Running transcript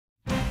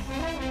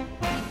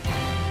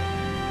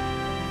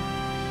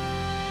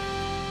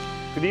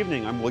Good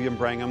evening, I'm William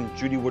Brangham.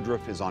 Judy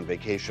Woodruff is on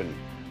vacation.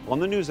 On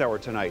the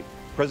NewsHour tonight,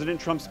 President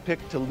Trump's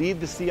pick to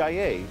lead the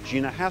CIA,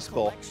 Gina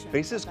Haspel,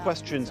 faces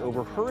questions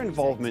over her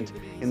involvement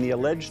in the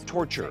alleged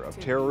torture of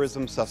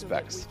terrorism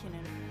suspects.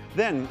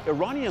 Then,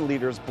 Iranian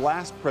leaders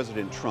blast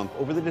President Trump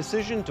over the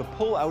decision to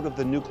pull out of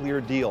the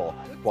nuclear deal,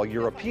 while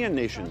European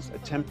nations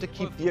attempt to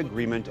keep the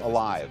agreement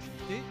alive.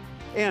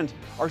 And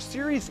our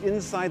series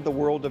Inside the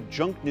World of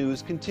Junk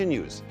News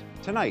continues.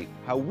 Tonight,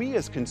 how we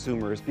as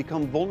consumers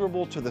become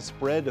vulnerable to the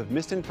spread of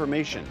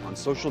misinformation on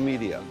social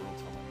media.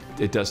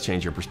 It does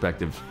change your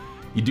perspective.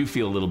 You do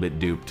feel a little bit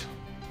duped.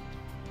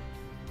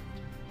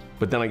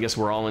 But then I guess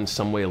we're all in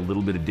some way a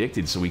little bit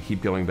addicted, so we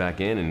keep going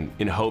back in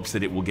hopes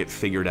that it will get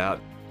figured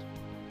out.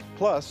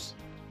 Plus,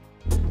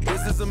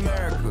 this is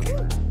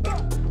America.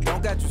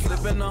 Don't got you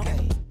slipping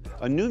on.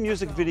 A new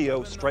music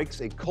video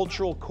strikes a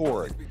cultural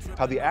chord.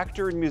 How the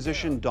actor and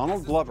musician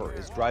Donald Glover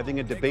is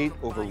driving a debate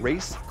over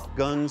race,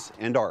 guns,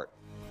 and art.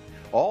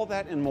 All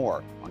that and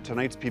more on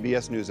tonight's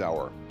PBS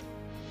NewsHour.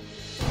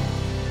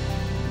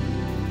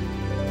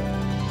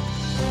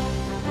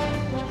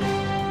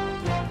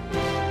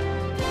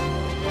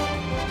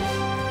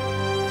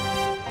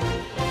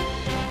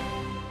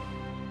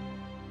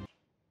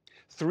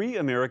 Three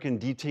American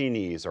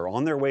detainees are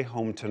on their way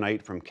home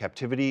tonight from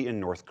captivity in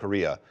North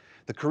Korea.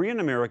 The Korean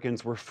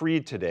Americans were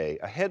freed today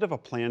ahead of a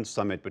planned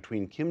summit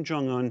between Kim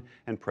Jong-un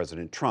and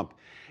President Trump.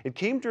 It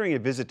came during a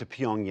visit to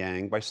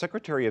Pyongyang by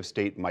Secretary of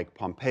State Mike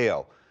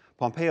Pompeo.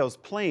 Pompeo's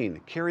plane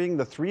carrying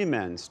the three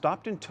men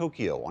stopped in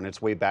Tokyo on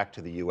its way back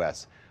to the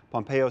U.S.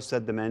 Pompeo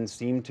said the men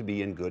seemed to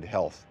be in good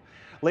health.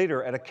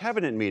 Later, at a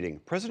cabinet meeting,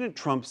 President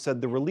Trump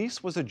said the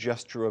release was a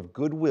gesture of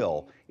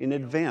goodwill in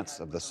advance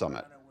of the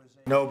summit.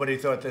 Nobody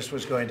thought this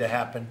was going to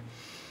happen.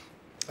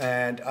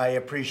 And I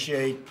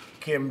appreciate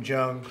Kim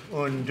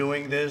Jong-un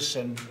doing this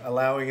and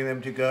allowing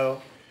them to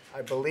go.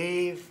 I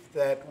believe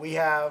that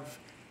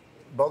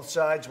both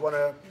sides want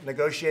to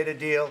negotiate a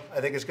deal.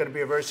 I think it's going to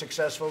be a very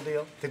successful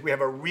deal. I think we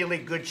have a really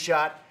good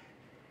shot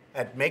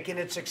at making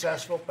it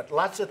successful, but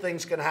lots of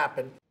things can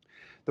happen.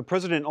 The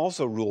president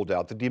also ruled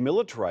out the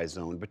demilitarized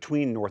zone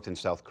between North and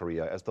South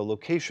Korea as the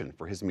location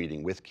for his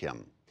meeting with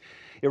Kim.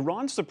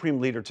 Iran's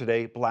supreme leader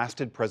today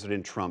blasted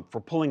President Trump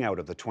for pulling out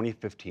of the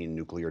 2015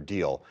 nuclear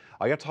deal.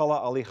 Ayatollah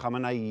Ali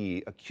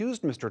Khamenei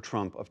accused Mr.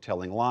 Trump of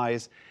telling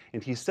lies,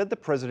 and he said the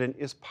president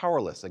is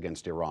powerless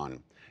against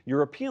Iran.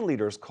 European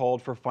leaders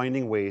called for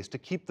finding ways to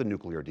keep the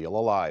nuclear deal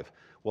alive.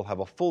 We'll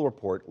have a full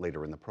report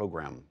later in the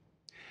program.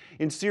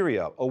 In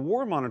Syria, a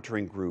war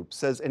monitoring group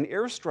says an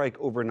airstrike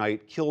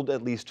overnight killed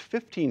at least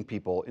 15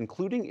 people,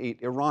 including 8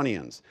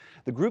 Iranians.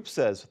 The group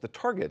says the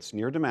targets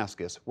near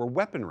Damascus were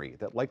weaponry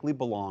that likely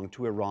belonged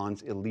to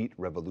Iran's elite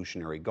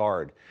Revolutionary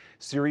Guard.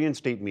 Syrian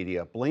state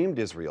media blamed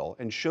Israel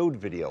and showed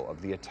video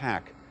of the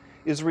attack.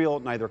 Israel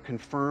neither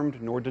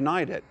confirmed nor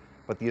denied it,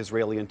 but the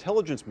Israeli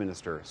intelligence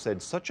minister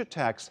said such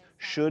attacks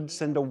should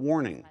send a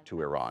warning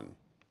to Iran.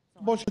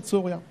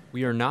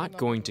 We are not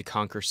going to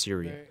conquer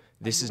Syria.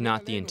 This is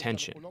not the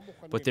intention,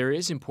 but there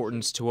is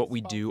importance to what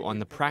we do on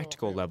the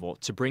practical level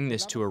to bring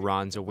this to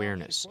Iran's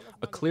awareness.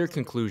 A clear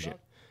conclusion.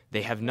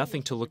 They have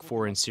nothing to look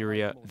for in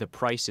Syria. The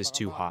price is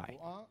too high.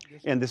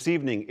 And this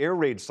evening, air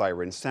raid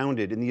sirens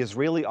sounded in the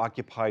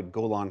Israeli-occupied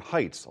Golan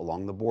Heights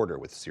along the border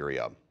with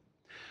Syria.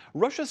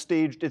 Russia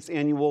staged its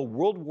annual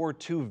World War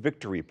II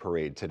victory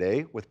parade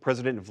today with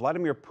President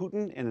Vladimir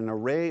Putin and an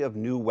array of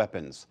new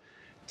weapons.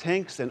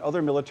 Tanks and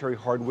other military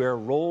hardware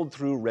rolled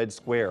through Red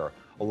Square,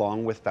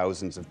 along with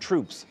thousands of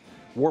troops.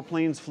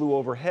 Warplanes flew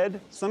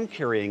overhead, some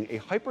carrying a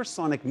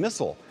hypersonic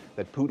missile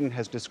that Putin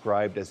has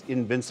described as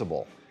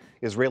invincible.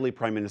 Israeli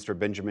Prime Minister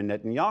Benjamin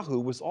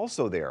Netanyahu was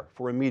also there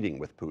for a meeting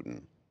with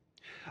Putin.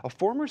 A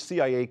former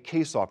CIA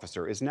case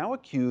officer is now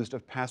accused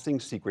of passing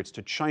secrets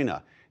to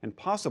China and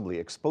possibly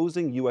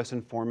exposing U.S.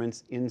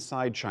 informants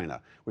inside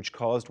China, which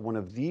caused one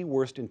of the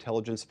worst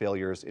intelligence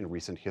failures in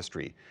recent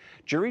history.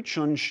 Jerry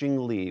Chun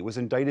Xing Li was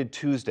indicted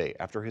Tuesday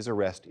after his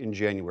arrest in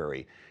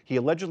January. He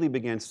allegedly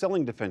began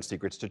selling defense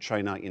secrets to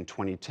China in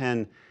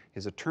 2010.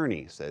 His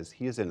attorney says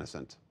he is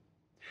innocent.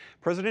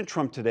 President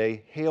Trump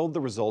today hailed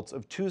the results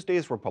of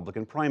Tuesday's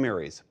Republican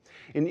primaries.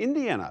 In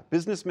Indiana,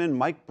 businessman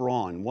Mike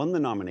Braun won the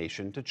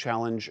nomination to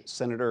challenge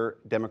Senator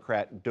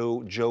Democrat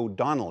Joe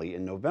Donnelly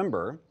in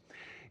November.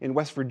 In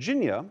West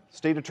Virginia,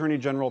 State Attorney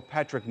General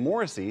Patrick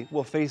Morrisey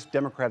will face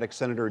Democratic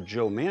Senator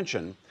Joe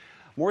Manchin.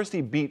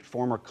 Morrisey beat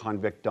former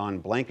convict Don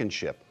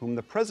Blankenship, whom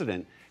the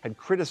president had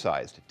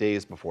criticized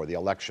days before the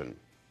election.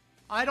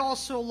 I'd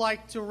also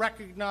like to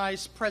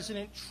recognize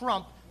President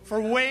Trump for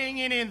weighing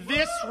in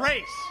this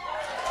race.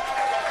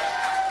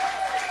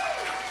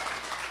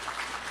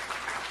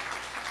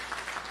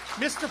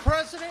 Mr.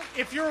 President,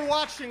 if you're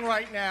watching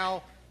right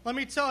now, let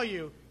me tell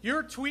you,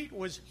 your tweet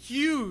was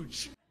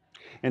huge.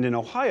 And in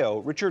Ohio,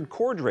 Richard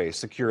Cordray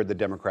secured the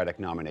Democratic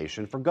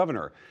nomination for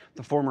governor.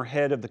 The former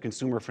head of the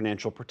Consumer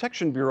Financial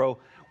Protection Bureau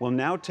will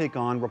now take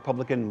on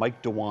Republican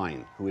Mike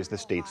DeWine, who is the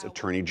state's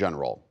attorney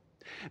general.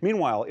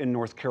 Meanwhile, in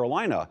North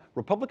Carolina,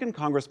 Republican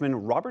Congressman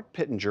Robert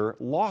Pittenger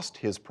lost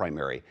his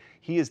primary.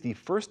 He is the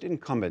first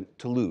incumbent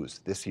to lose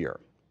this year.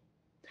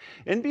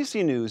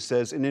 NBC News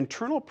says an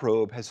internal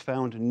probe has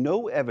found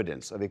no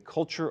evidence of a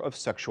culture of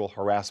sexual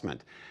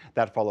harassment.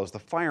 That follows the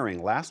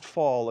firing last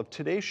fall of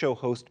Today Show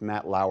host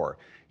Matt Lauer.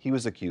 He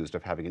was accused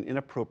of having an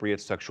inappropriate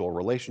sexual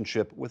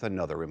relationship with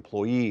another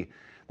employee.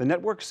 The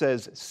network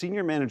says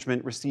senior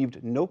management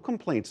received no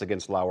complaints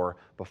against Lauer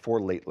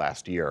before late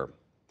last year.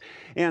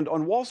 And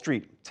on Wall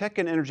Street, tech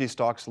and energy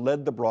stocks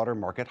led the broader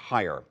market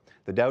higher.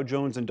 The Dow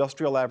Jones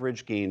Industrial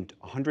Average gained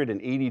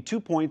 182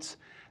 points,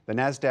 the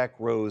Nasdaq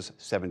rose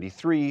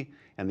 73,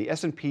 and the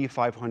S&P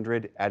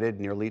 500 added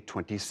nearly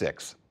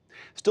 26.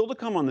 Still to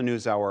come on the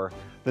NewsHour,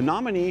 the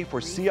nominee for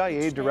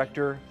CIA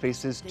director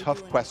faces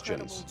tough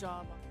questions.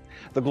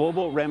 The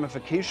global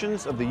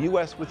ramifications of the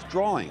U.S.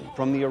 withdrawing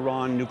from the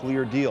Iran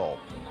nuclear deal.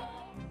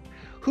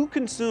 Who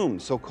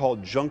consumes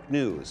so-called junk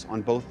news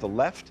on both the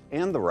left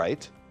and the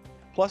right?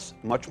 Plus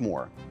much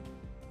more.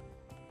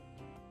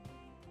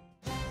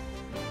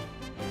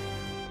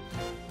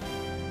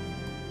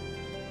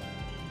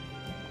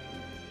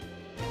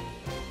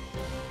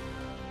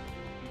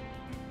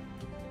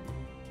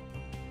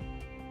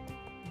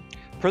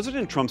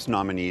 President Trump's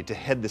nominee to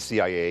head the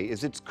CIA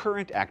is its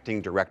current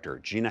acting director,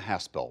 Gina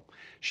Haspel.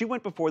 She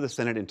went before the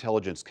Senate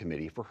Intelligence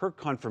Committee for her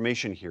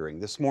confirmation hearing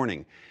this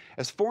morning.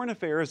 As Foreign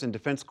Affairs and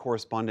Defense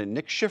correspondent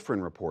Nick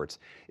Schifrin reports,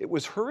 it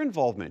was her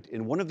involvement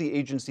in one of the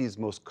agency's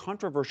most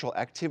controversial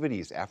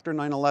activities after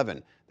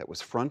 9/11 that was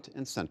front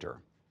and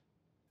center.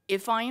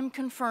 If I am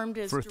confirmed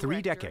as For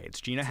 3 director decades,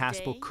 Gina today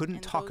Haspel couldn't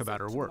and talk those about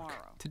her of work.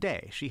 tomorrow,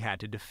 Today, she had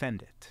to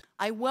defend it.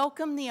 I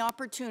welcome the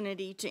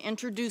opportunity to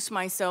introduce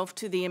myself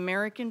to the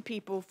American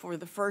people for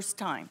the first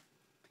time.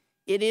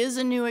 It is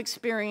a new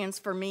experience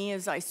for me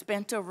as I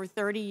spent over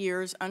 30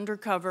 years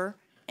undercover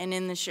and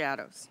in the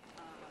shadows.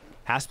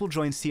 Haspel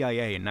joined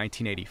CIA in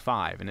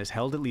 1985 and has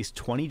held at least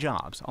 20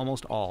 jobs,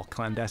 almost all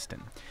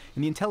clandestine.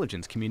 In the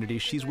intelligence community,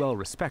 she's well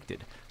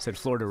respected, said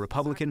Florida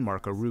Republican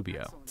Marco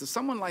Rubio. If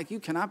someone like you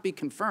cannot be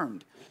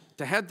confirmed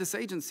to head this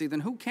agency,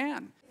 then who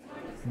can?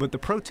 But the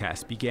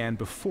protests began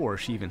before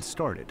she even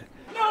started.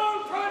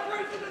 No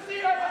progress in the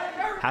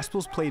CIA!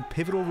 Haspel's played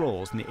pivotal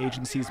roles in the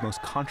agency's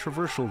most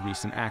controversial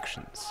recent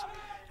actions.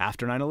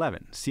 After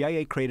 9/11,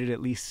 CIA created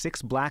at least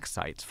 6 black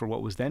sites for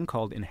what was then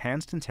called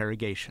enhanced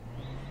interrogation.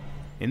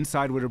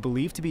 Inside what are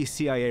believed to be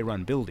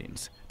CIA-run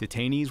buildings,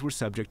 detainees were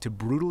subject to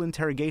brutal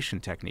interrogation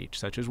techniques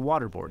such as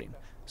waterboarding,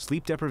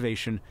 sleep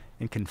deprivation,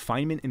 and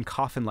confinement in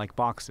coffin-like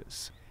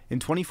boxes. In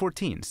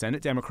 2014,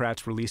 Senate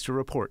Democrats released a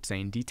report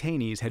saying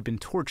detainees had been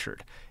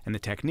tortured, and the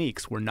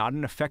techniques were not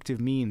an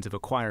effective means of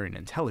acquiring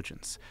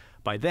intelligence.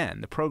 By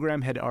then, the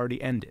program had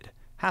already ended.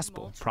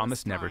 Haspel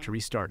promised never to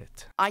restart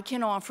it. I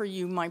can offer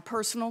you my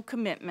personal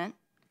commitment,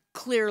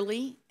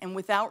 clearly and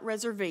without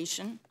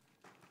reservation,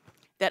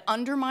 that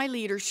under my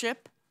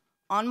leadership,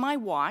 on my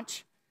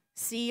watch,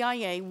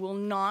 CIA will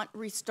not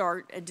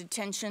restart a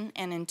detention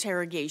and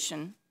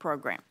interrogation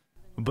program.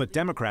 But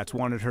Democrats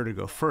wanted her to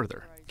go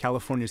further.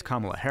 California's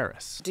Kamala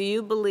Harris. Do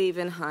you believe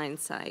in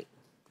hindsight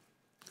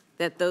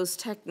that those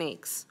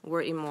techniques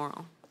were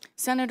immoral?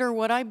 Senator,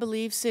 what I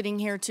believe sitting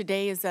here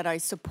today is that I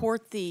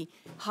support the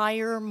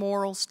higher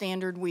moral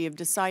standard we have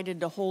decided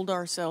to hold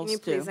ourselves to.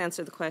 Can you please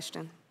answer the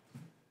question?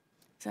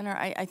 Senator,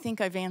 I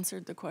think I've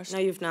answered the question.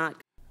 No, you've not.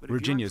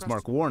 Virginia's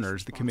Mark Warner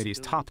is the committee's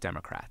top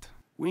Democrat.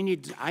 I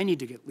need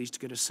to at least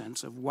get a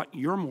sense of what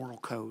your moral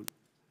code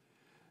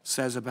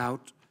says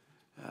about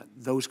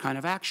those kind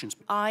of actions.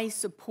 I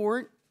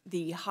support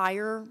the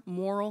higher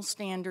moral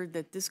standard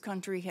that this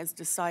country has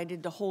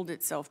decided to hold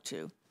itself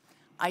to.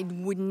 I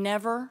would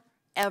never,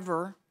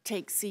 ever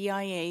take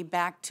CIA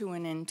back to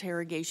an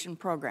interrogation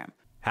program.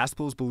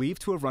 Haspel is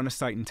believed to have run a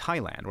site in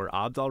Thailand where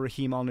Abd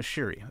al-Rahim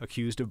al-Nashiri,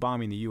 accused of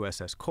bombing the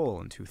USS Cole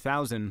in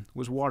 2000,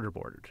 was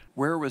waterboarded.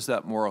 Where was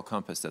that moral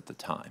compass at the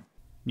time?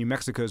 New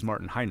Mexico's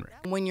Martin Heinrich.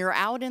 When you're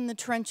out in the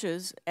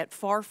trenches at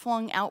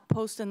far-flung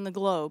outposts in the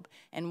globe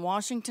and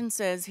Washington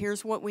says,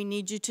 here's what we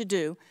need you to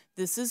do,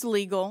 this is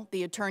legal,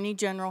 the Attorney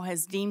General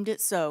has deemed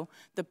it so,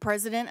 the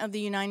President of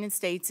the United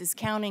States is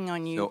counting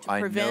on you to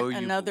prevent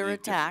another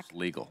attack. This is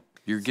legal.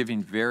 You're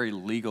giving very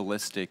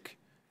legalistic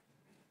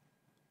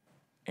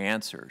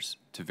answers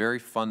to very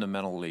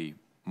fundamentally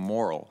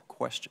moral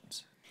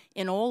questions.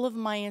 In all of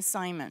my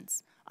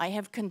assignments, I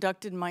have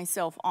conducted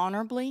myself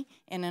honorably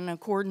and in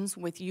accordance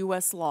with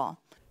U.S. law.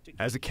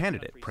 As a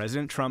candidate,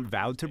 President Trump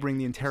vowed to bring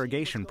the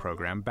interrogation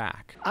program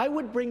back. I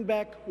would bring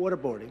back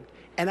waterboarding,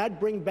 and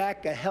I'd bring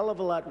back a hell of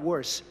a lot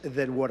worse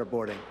than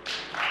waterboarding.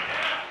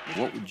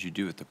 What would you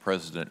do if the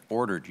president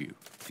ordered you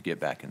to get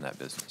back in that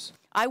business?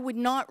 I would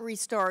not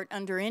restart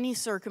under any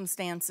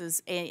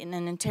circumstances in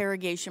an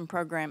interrogation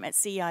program at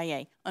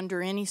CIA,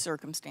 under any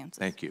circumstances.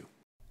 Thank you.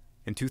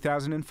 In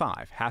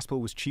 2005,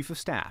 Haspel was chief of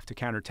staff to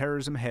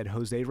counterterrorism head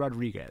Jose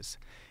Rodriguez.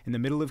 In the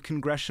middle of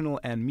congressional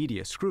and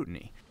media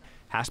scrutiny,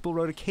 Haspel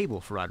wrote a cable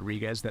for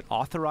Rodriguez that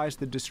authorized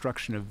the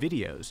destruction of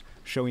videos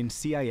showing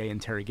CIA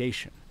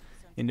interrogation.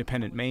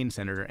 Independent Maine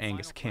Senator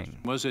Angus King.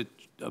 Was it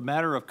a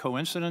matter of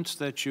coincidence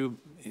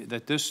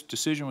that this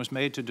decision was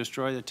made to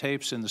destroy the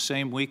tapes in the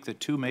same week that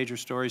two major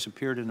stories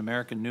appeared in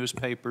American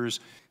newspapers?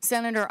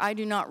 Senator, I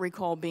do not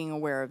recall being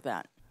aware of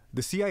that.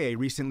 The CIA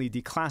recently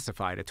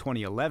declassified a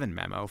 2011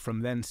 memo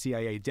from then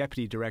CIA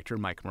Deputy Director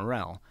Mike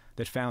Morrell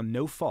that found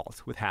no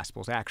fault with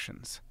Haspel's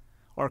actions.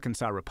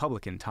 Arkansas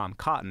Republican Tom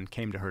Cotton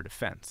came to her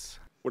defense.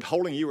 Would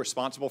holding you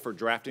responsible for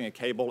drafting a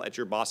cable at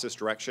your boss's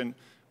direction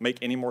make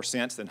any more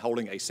sense than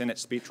holding a Senate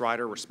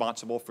speechwriter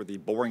responsible for the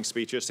boring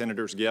speeches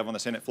senators give on the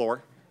Senate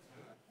floor?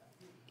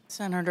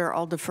 Senator,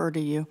 I'll defer to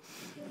you.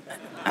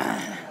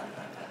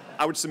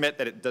 I would submit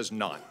that it does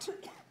not.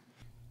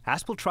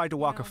 Haspel tried to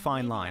walk a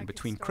fine line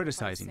between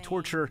criticizing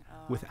torture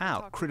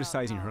without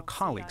criticizing her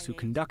colleagues who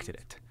conducted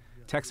it.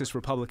 Texas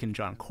Republican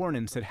John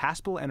Cornyn said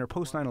Haspel and her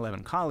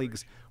post-9/11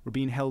 colleagues were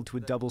being held to a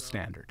double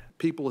standard.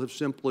 People have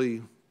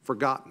simply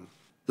forgotten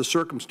the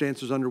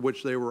circumstances under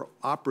which they were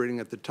operating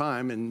at the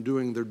time and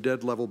doing their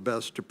dead level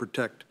best to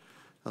protect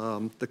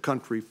the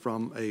country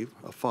from a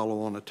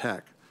follow-on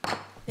attack.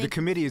 The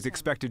committee is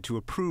expected to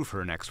approve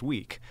her next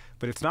week,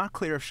 but it's not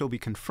clear if she'll be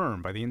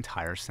confirmed by the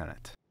entire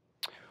Senate.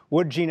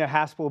 Would Gina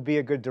Haspel be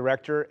a good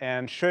director,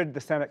 and should the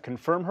Senate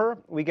confirm her?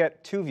 We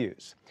get two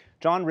views.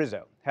 John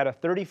Rizzo had a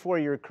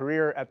 34-year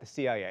career at the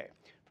CIA.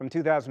 From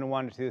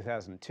 2001 to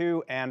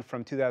 2002 and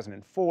from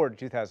 2004 to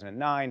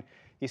 2009,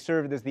 he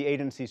served as the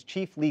agency's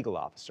chief legal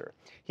officer.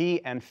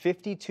 He and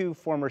 52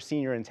 former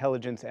senior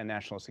intelligence and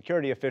national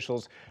security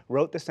officials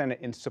wrote the Senate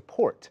in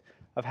support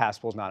of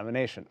Haspel's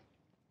nomination.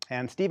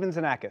 And Stephen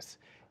Xenakis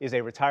is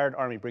a retired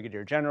Army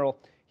brigadier general.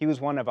 He was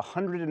one of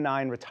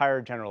 109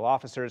 retired general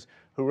officers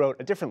who wrote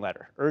a different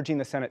letter urging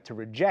the Senate to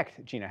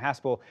reject Gina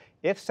Haspel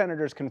if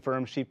senators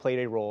confirmed she played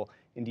a role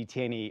in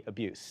detainee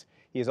abuse.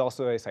 He is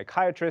also a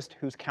psychiatrist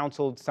who's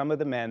counseled some of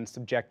the men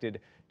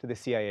subjected to the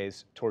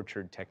CIA's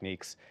tortured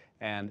techniques.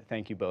 And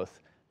thank you both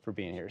for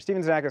being here.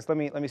 Stephen Xenakis,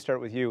 let me start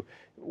with you.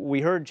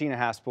 We heard Gina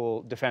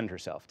Haspel defend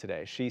herself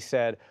today. She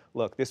said,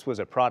 look, this was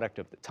a product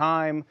of the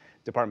time.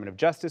 Department of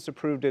Justice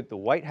approved it. The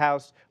White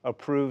House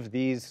approved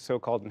these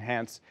so-called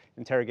enhanced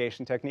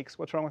interrogation techniques.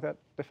 What's wrong with that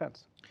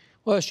defense?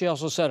 Well, she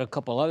also said a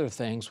couple other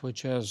things,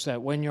 which is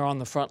that when you're on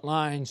the front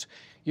lines,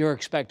 you're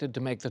expected to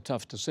make the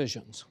tough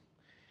decisions.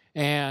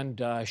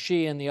 And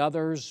she and the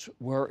others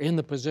were in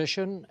the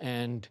position,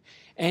 and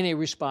any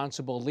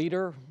responsible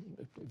leader,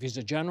 if he's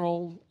a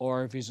general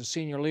or if he's a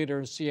senior leader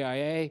in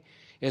CIA,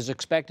 is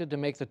expected to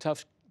make the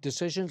tough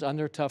decisions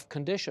under tough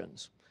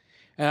conditions.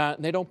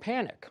 They don't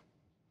panic.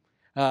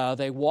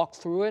 They walk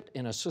through it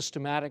in a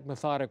systematic,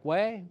 methodic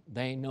way.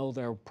 They know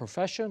their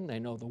profession, they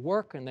know the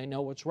work, and they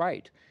know what's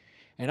right.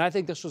 And I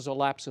think this was a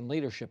lapse in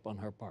leadership on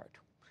her part.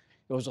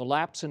 It was a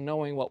lapse in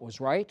knowing what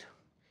was right.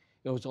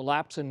 It was a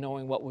lapse in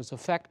knowing what was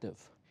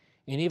effective.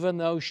 And even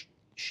though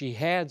she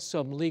had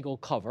some legal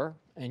cover,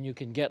 and you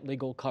can get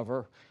legal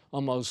cover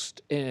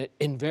almost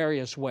in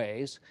various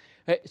ways,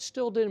 it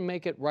still didn't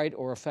make it right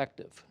or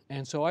effective.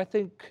 And so I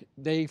think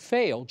they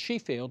failed, she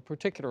failed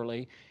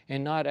particularly,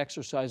 in not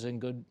exercising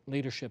good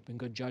leadership and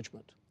good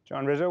judgment.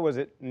 John Rizzo, was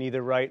it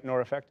neither right nor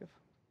effective?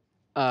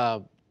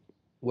 Well,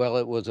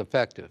 it was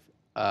effective.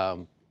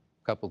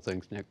 Couple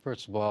things, Nick.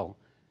 First of all,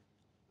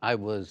 I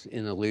was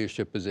in a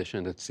leadership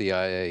position at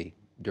CIA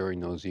during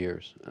those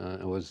years.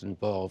 I was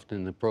involved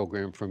in the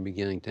program from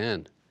beginning to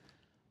end.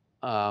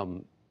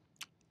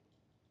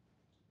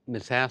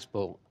 Ms.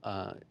 Haspel,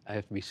 I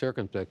have to be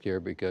circumspect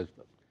here because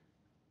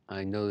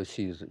I know that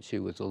she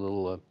was a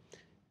little,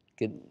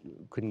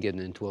 couldn't get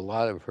into a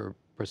lot of her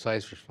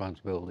precise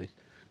responsibilities.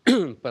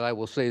 But I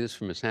will say this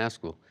for Ms.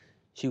 Haspel,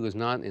 she was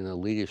not in a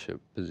leadership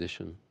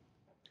position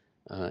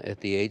at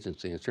the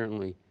agency, and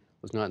certainly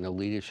was not in a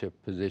leadership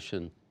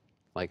position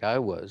like I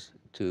was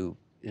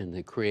in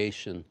the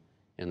creation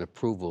and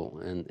approval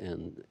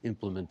and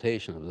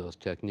implementation of those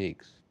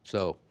techniques.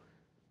 So,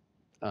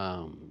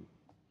 I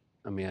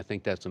mean, I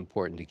think that's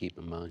important to keep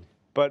in mind.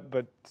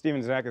 But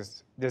Stephen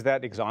Xenakis, does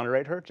that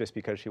exonerate her just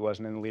because she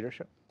wasn't in the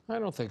leadership? I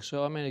don't think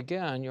so. I mean,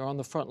 again, you're on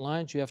the front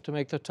lines. You have to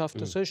make the tough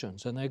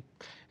decisions,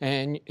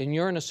 and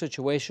you're in a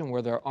situation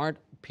where there aren't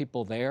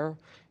people there.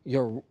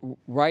 You're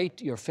right.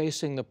 You're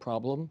facing the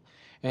problem,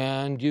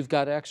 and you've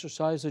got to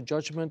exercise a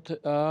judgment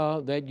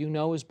that you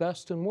know is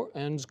best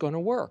and is going to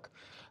work.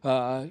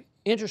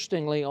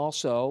 Interestingly,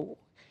 also,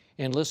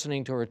 in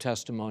listening to her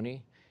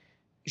testimony,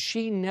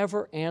 she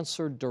never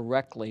answered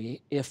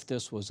directly if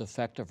this was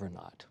effective or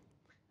not.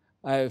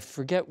 I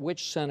forget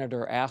which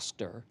senator asked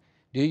her,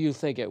 do you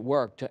think it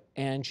worked?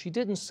 And she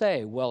didn't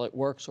say, well, it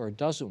works or it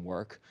doesn't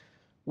work.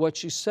 What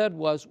she said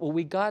was, well,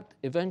 we got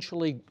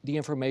eventually the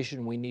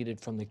information we needed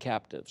from the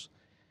captives.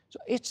 So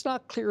it's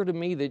not clear to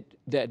me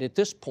that at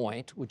this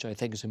point, which I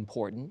think is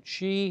important,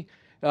 she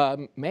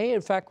may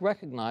in fact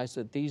recognize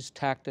that these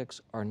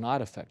tactics are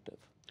not effective.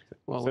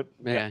 Well,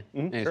 may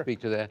I speak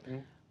to that?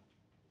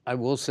 I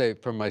will say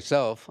for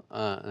myself,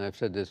 and I've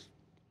said this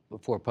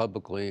before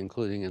publicly,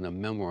 including in a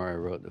memoir I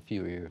wrote a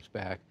few years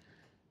back,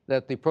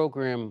 that the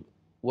program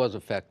was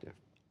effective.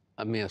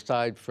 I mean,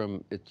 aside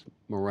from its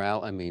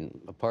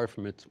apart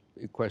from its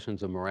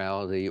questions of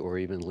morality or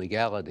even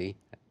legality,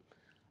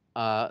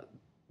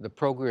 the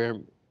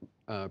program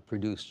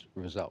produced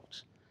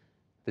results.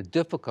 The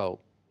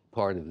difficult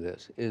part of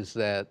this is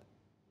that,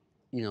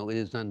 it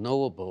is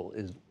unknowable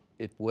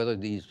if whether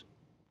these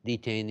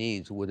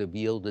detainees would have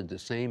yielded the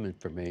same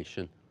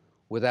information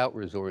without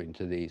resorting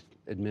to these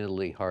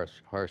admittedly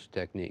harsh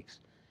techniques.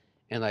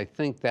 And I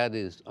think that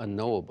is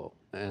unknowable.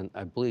 And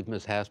I believe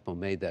Ms. Haspel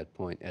made that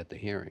point at the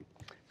hearing.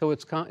 So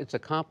it's a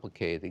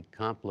complicated,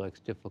 complex,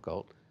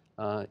 difficult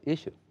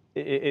issue.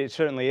 It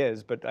certainly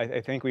is, but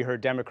I think we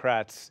heard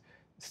Democrats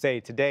say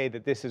today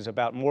that this is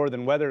about more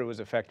than whether it was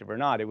effective or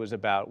not. It was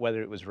about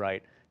whether it was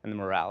right and the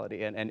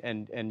morality.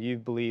 And you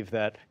believe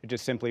that it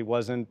just simply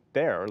wasn't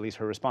there, or at least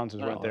her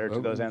responses weren't there to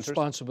those answers?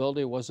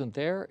 Responsibility wasn't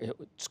there.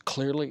 It's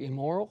clearly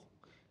immoral,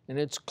 and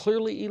it's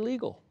clearly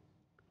illegal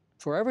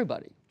for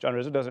everybody. John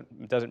Rizzo,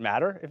 does it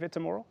matter if it's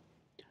immoral?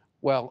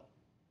 Well,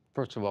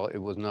 first of all, it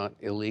was not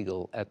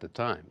illegal at the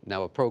time.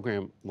 Now, a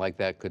program like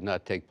that could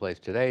not take place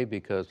today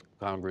because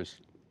Congress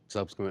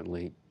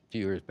subsequently, a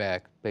few years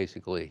back,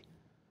 basically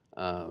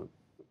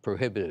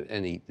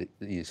prohibited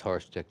these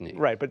harsh techniques.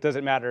 Right, but does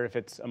it matter if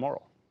it's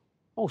immoral?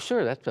 Oh,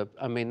 sure. That's a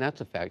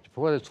factor.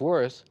 For what it's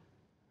worth,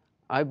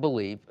 I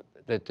believe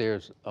that there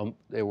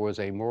was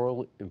a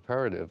moral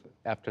imperative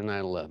after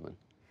 9/11,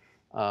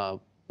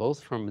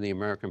 both from the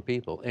American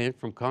people and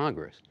from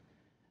Congress,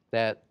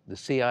 that the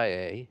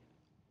CIA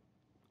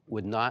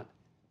could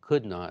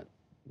not,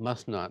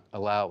 must not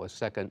allow a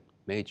second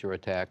major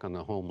attack on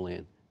the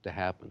homeland to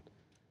happen.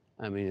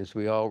 I mean, as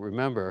we all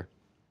remember,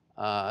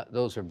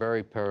 those are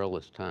very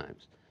perilous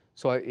times.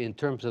 So in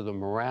terms of the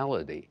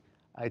morality,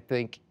 I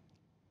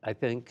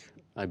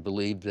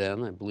believe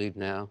then, I believe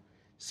now,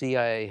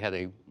 CIA had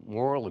a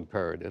moral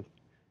imperative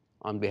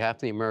on behalf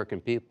of the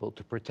American people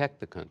to protect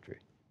the country,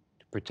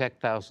 to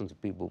protect thousands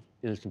of people,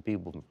 innocent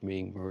people from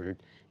being murdered,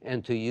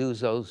 and to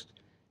use those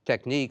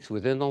techniques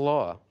within the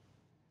law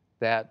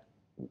that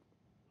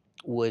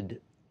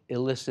would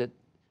elicit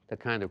the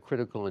kind of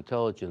critical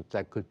intelligence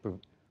that could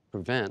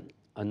prevent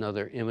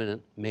another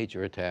imminent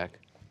major attack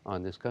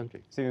on this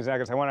country. Stephen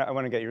Xenakis, I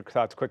want to get your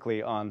thoughts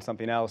quickly on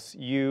something else.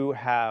 You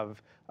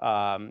have,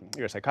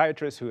 you're a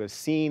psychiatrist who has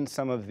seen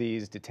some of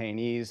these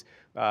detainees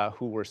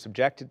who were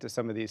subjected to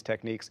some of these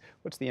techniques.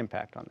 What's the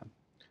impact on them?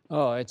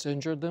 Oh, it's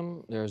injured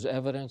them. There's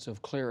evidence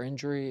of clear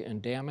injury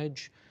and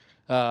damage,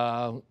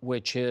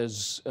 which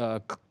is,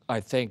 I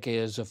think,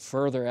 is a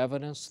further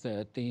evidence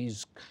that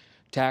these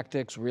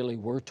tactics really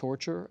were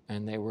torture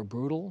and they were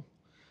brutal.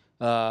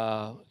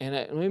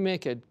 Let me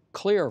make it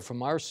clear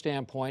from our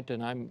standpoint,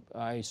 and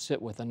I sit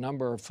with a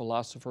number of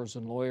philosophers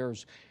and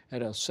lawyers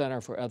at a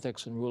Center for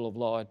Ethics and Rule of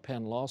Law at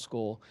Penn Law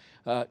School,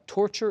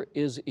 torture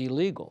is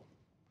illegal.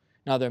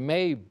 Now, there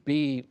may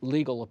be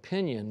legal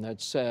opinion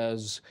that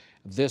says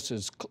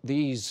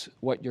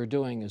what you're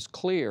doing is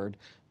cleared,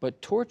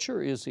 but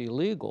torture is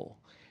illegal.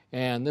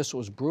 And this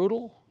was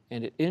brutal,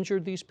 and it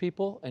injured these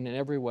people, and in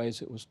every way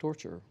it was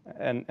torture.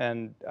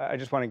 And I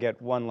just want to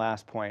get one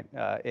last point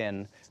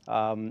in.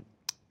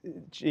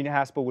 Gina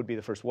Haspel would be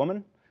the first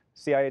woman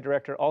CIA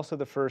director, also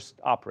the first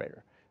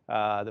operator,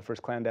 the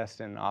first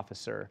clandestine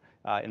officer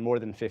in more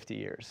than 50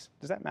 years.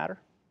 Does that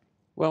matter?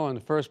 Well, on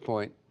the first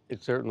point,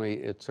 it's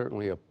certainly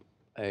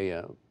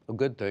a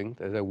good thing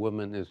that a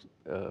woman is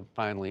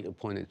finally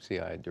appointed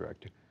CIA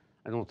director.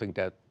 I don't think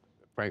that,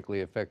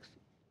 frankly, affects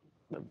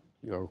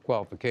your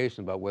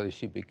qualification about whether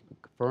she'd be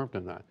confirmed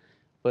or not.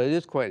 But it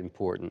is quite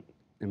important,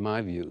 in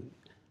my view,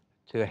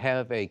 to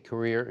have a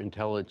career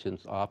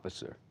intelligence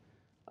officer,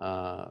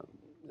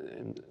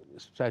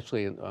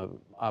 especially an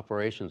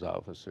operations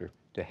officer,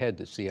 to head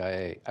the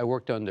CIA. I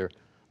worked under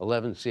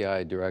 11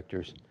 CIA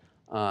directors.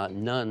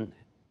 None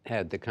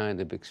had the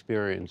kind of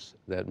experience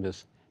that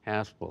Ms.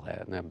 Haspel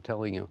had. And I'm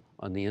telling you,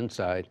 on the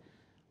inside,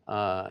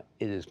 it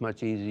is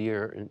much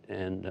easier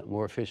and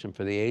more efficient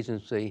for the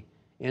agency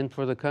and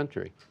for the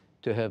country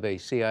to have a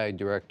CIA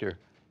director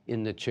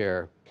in the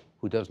chair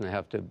who doesn't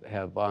have to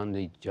have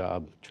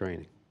on-the-job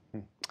training.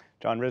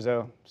 John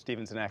Rizzo,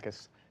 Stephen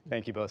Xenakis,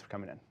 thank you both for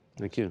coming in.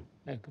 Thank you.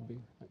 That could be.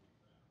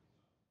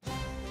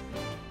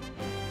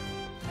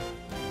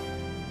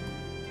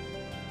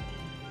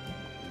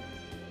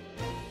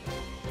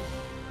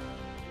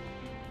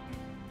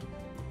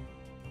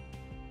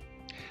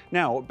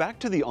 Now, back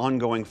to the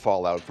ongoing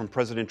fallout from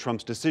President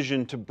Trump's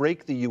decision to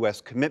break the U.S.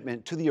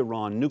 commitment to the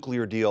Iran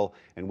nuclear deal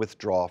and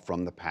withdraw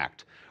from the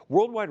pact.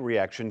 Worldwide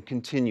reaction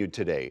continued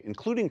today,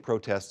 including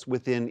protests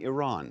within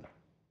Iran.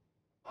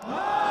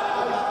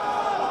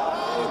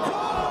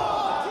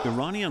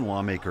 Iranian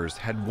lawmakers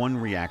had one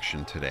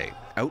reaction today,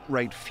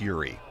 outright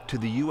fury to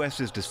the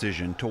U.S.'s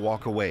decision to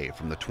walk away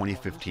from the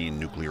 2015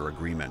 nuclear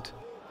agreement.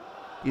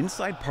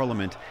 Inside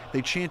Parliament,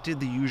 they chanted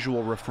the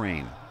usual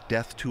refrain,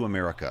 "Death to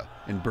America,"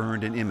 and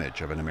burned an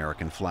image of an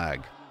American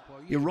flag.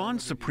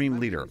 Iran's supreme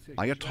leader,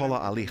 Ayatollah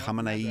Ali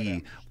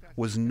Khamenei,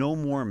 was no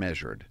more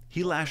measured.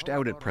 He lashed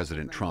out at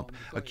President Trump,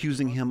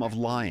 accusing him of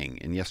lying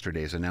in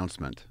yesterday's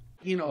announcement.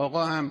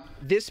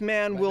 This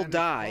man will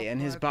die,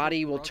 and his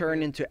body will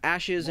turn into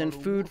ashes and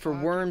food for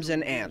worms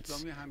and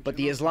ants. But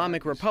the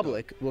Islamic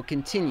Republic will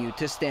continue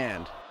to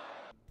stand.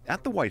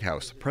 At the White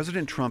House,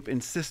 President Trump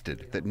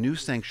insisted that new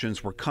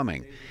sanctions were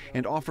coming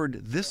and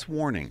offered this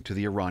warning to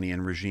the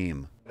Iranian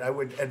regime. I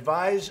would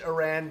advise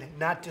Iran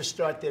not to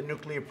start their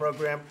nuclear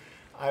program.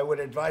 I would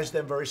advise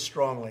them very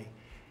strongly.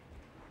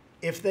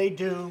 If they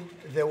do,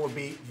 there will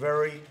be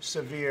very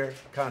severe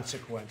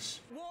consequence.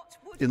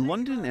 In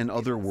London and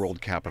other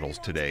world capitals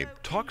today,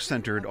 talk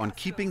centered on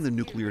keeping the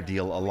nuclear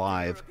deal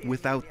alive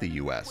without the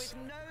U.S.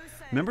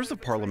 Members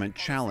of Parliament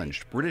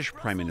challenged British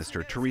Prime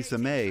Minister Theresa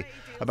May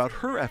about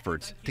her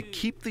efforts to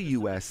keep the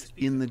U.S.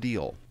 in the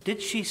deal.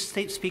 Did she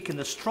speak in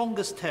the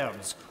strongest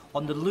terms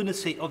on the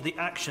lunacy of the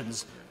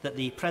actions that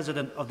the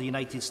President of the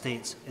United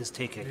States is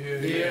taking?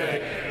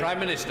 Yeah. Prime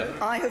Minister.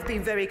 I have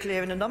been very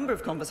clear in a number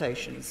of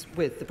conversations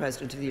with the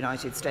President of the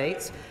United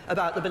States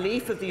about the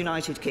belief of the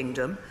United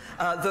Kingdom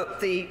that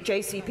the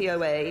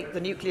JCPOA,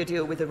 the nuclear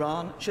deal with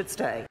Iran, should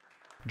stay.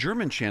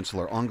 German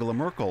Chancellor Angela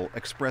Merkel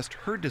expressed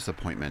her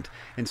disappointment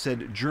and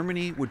said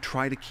Germany would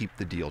try to keep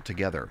the deal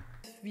together.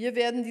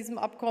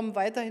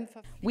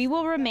 We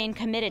will remain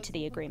committed to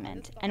the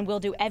agreement and will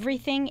do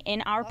everything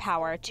in our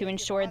power to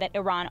ensure that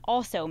Iran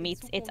also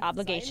meets its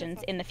obligations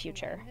in the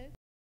future.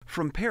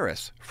 From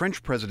Paris,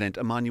 French President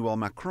Emmanuel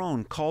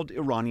Macron called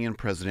Iranian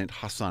President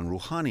Hassan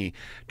Rouhani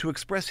to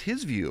express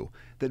his view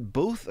that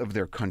both of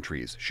their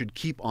countries should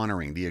keep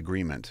honoring the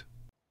agreement.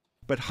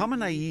 But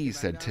Khamenei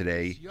said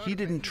today he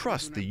didn't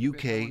trust the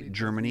UK,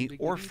 Germany,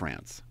 or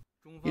France.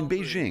 In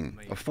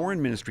Beijing, a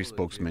foreign ministry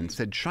spokesman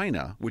said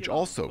China, which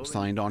also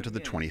signed on to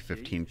the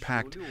 2015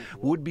 pact,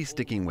 would be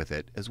sticking with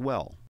it as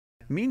well.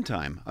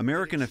 Meantime,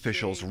 American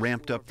officials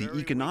ramped up the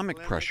economic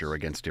pressure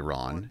against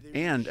Iran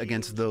and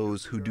against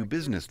those who do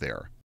business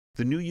there.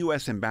 The new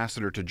U.S.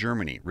 ambassador to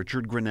Germany,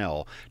 Richard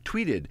Grenell,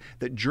 tweeted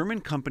that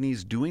German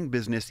companies doing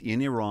business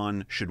in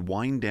Iran should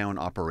wind down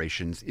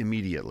operations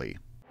immediately.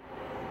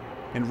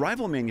 And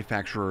rival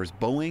manufacturers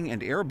Boeing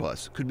and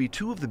Airbus could be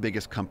two of the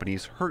biggest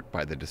companies hurt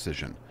by the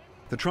decision.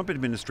 The Trump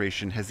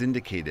administration has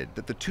indicated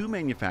that the two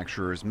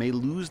manufacturers may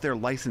lose their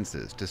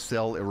licenses to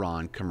sell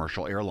Iran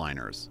commercial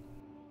airliners.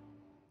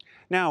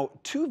 Now,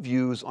 two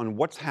views on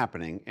what's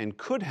happening and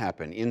could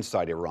happen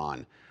inside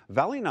Iran.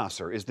 Vali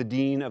Nasser is the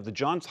dean of the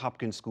Johns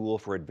Hopkins School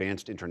for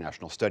Advanced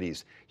International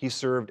Studies. He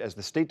served as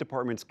the State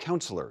Department's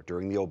counselor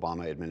during the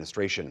Obama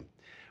administration.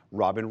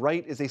 Robin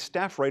Wright is a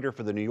staff writer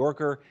for The New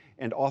Yorker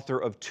and author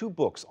of 2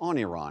 books on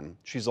Iran.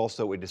 She's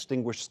also a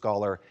distinguished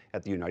scholar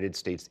at the United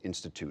States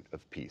Institute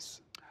of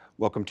Peace.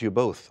 Welcome to you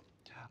both.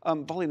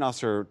 Vali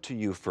Nasser, to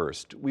you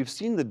first. We've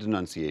seen the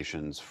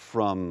denunciations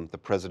from the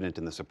president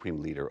and the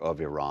supreme leader of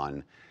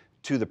Iran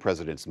to the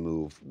president's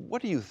move.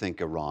 What do you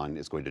think Iran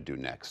is going to do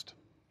next?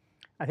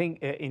 I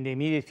think in the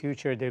immediate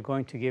future, they're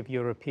going to give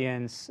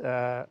Europeans,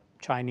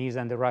 Chinese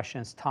and the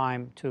Russians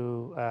time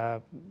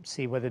to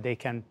see whether they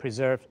can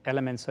preserve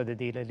elements of the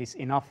deal, at least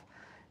enough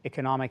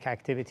economic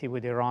activity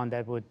with Iran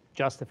that would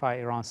justify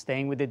Iran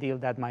staying with the deal.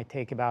 That might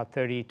take about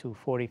 30 to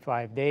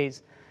 45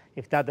 days.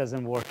 If that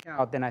doesn't work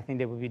out, then I think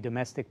there will be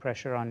domestic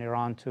pressure on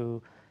Iran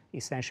to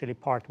essentially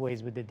part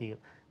ways with the deal.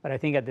 But I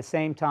think at the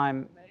same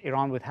time,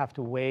 Iran would have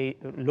to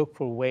look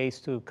for ways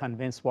to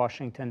convince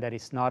Washington that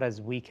it's not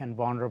as weak and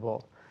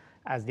vulnerable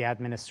as the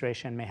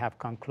administration may have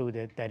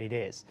concluded that it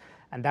is.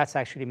 And that's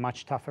actually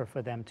much tougher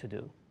for them to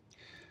do.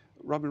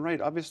 Robin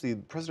Wright, obviously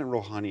President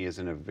Rouhani is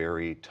in a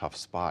very tough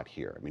spot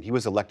here. I mean, he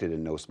was elected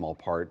in no small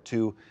part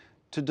to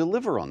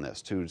deliver on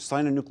this, to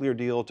sign a nuclear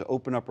deal, to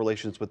open up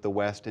relations with the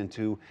West, and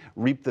to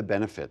reap the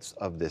benefits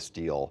of this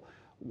deal.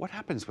 What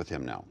happens with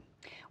him now?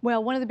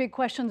 Well, one of the big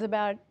questions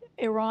about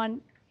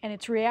Iran and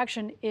its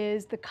reaction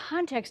is the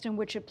context in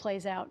which it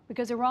plays out,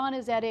 because Iran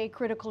is at a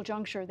critical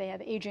juncture. They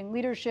have aging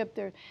leadership.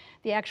 The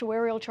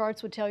actuarial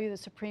charts would tell you the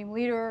supreme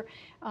leader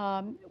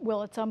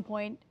will at some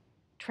point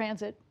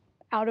transit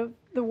out of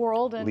the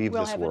world and leave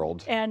we'll this have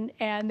world. And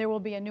there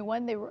will be a new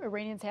one. The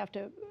Iranians have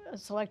to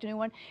select a new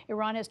one.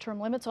 Iran has term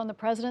limits on the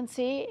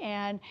presidency,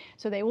 and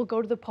so they will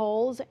go to the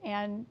polls,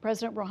 and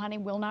President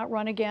Rouhani will not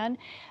run again.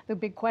 The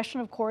big question,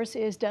 of course,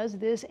 is does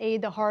this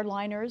aid the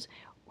hardliners,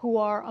 who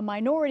are a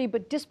minority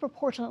but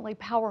disproportionately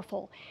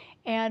powerful?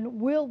 And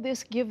will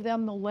this give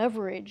them the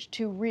leverage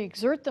to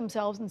re-exert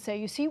themselves and say,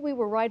 you see, we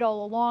were right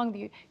all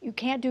along. You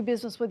can't do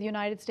business with the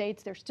United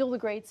States. They're still the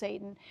great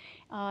Satan.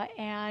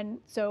 And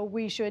so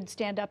we should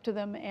stand up to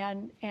them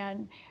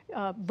and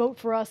vote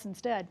for us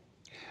instead.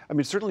 I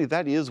mean, certainly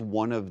that is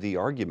one of the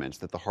arguments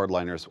that the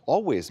hardliners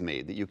always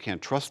made, that you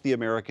can't trust the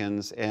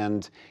Americans.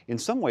 And in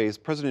some ways,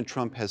 President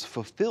Trump has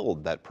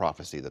fulfilled that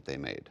prophecy that they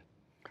made.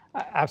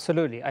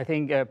 Absolutely. I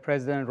think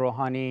President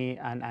Rouhani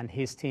and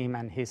his team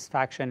and his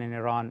faction in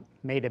Iran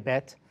made a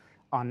bet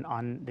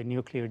on the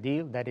nuclear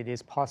deal, that it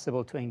is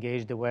possible to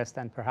engage the West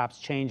and perhaps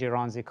change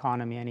Iran's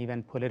economy and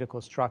even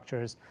political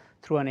structures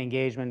through an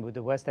engagement with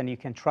the West, and you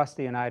can trust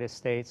the United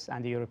States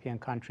and the European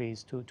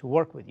countries to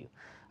work with you.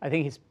 I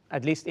think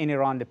at least in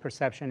Iran, the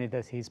perception is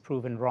that he's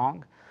proven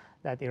wrong.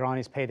 that Iran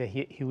is paid a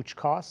huge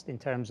cost in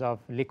terms of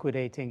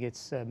liquidating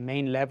its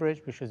main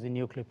leverage, which was the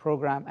nuclear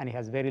program, and it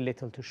has very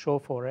little to show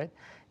for it.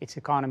 Its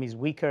economy is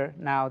weaker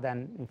now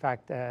than, in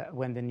fact,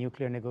 when the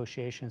nuclear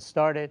negotiations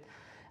started,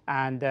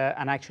 and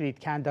actually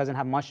it doesn't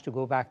have much to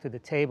go back to the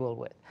table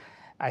with.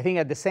 I think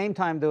at the same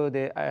time, though,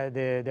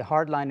 the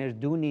hardliners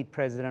do need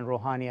President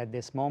Rouhani at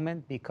this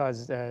moment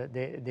because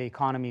the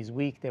economy is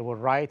weak. There were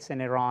riots in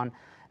Iran.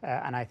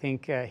 And I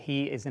think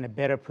he is in a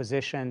better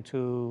position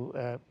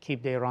to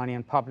keep the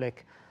Iranian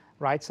public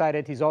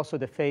right-sided. He's also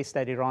the face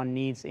that Iran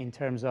needs in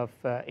terms of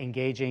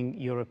engaging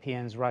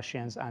Europeans,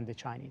 Russians, and the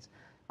Chinese.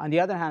 On the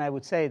other hand, I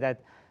would say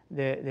that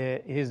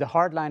it is the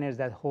hardliners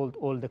that hold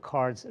all the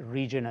cards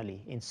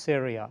regionally, in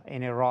Syria,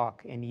 in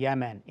Iraq, in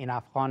Yemen, in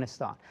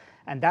Afghanistan.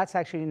 And that's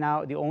actually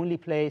now the only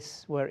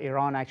place where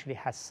Iran actually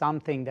has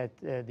something that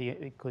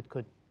it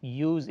could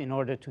use in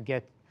order to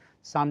get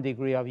some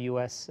degree of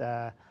U.S.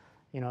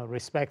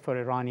 Respect for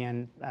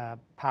Iranian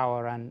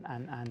power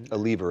and a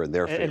lever in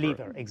their favor. A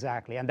lever,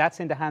 exactly. And that's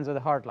in the hands of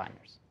the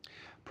hardliners.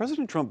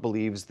 President Trump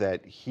believes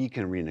that he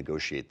can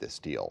renegotiate this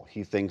deal.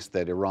 He thinks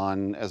that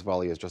Iran, as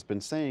Vali has just been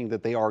saying,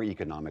 that they are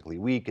economically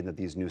weak and that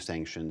these new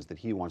sanctions that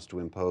he wants to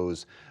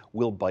impose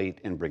will bite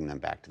and bring them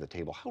back to the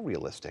table. How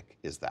realistic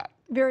is that?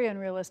 Very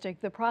unrealistic.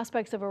 The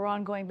prospects of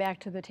Iran going back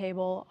to the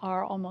table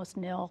are almost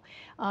nil.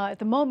 At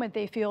the moment,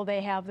 they feel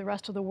they have the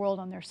rest of the world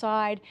on their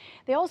side.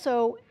 They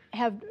also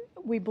have,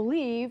 we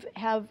believe,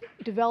 have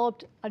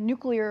developed a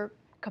nuclear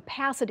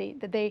capacity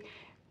that they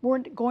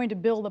weren't going to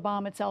build the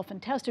bomb itself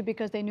and test it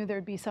because they knew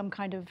there'd be some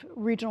kind of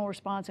regional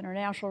response,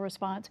 international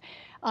response,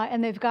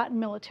 and they've gotten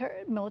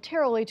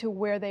militarily to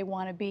where they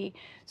want to be.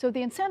 So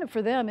the incentive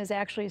for them is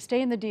actually to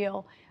stay in the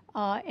deal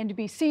and to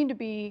be seen to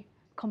be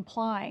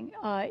complying.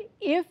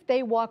 If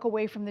they walk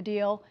away from the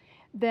deal,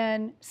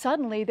 then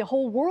suddenly the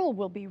whole world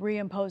will be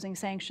reimposing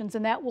sanctions,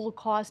 and that will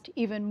cost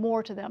even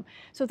more to them.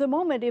 So at the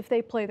moment, if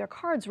they play their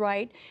cards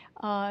right,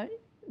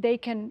 they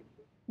can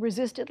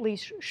resist at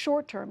least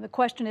short term. The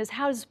question is,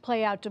 how does it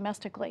play out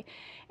domestically?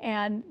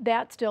 And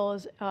that still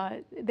is,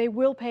 they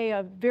will pay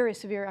a very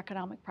severe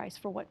economic price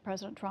for what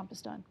President Trump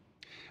has done.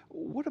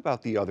 What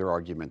about the other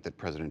argument that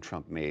President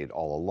Trump made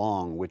all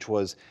along, which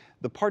was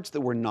the parts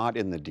that were not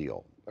in the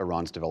deal,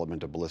 Iran's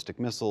development of ballistic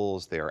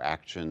missiles, their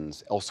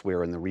actions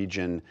elsewhere in the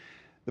region,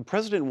 the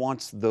president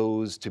wants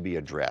those to be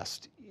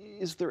addressed.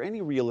 Is there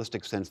any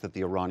realistic sense that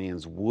the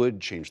Iranians would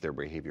change their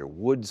behavior,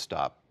 would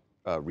stop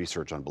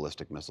research on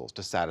ballistic missiles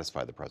to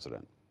satisfy the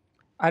president?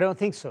 I don't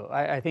think so.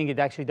 I think it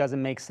actually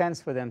doesn't make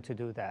sense for them to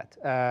do that,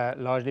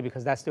 largely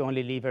because that's the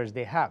only levers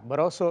they have. But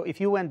also,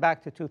 if you went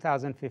back to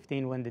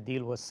 2015 when the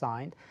deal was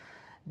signed,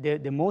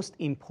 the most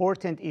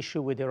important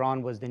issue with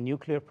Iran was the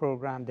nuclear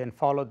program, then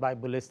followed by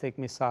ballistic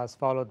missiles,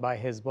 followed by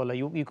Hezbollah.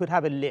 You could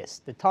have a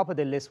list. The top of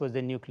the list was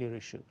the nuclear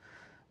issue.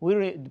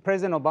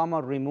 President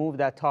Obama removed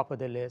that top of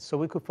the list so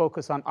we could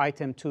focus on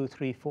item 2,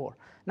 3, 4.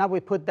 Now we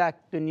put the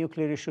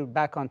nuclear issue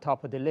back on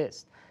top of the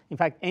list. In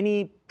fact,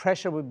 any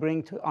pressure we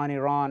bring on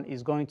Iran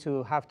is going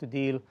to have to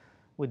deal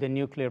with the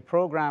nuclear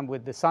program,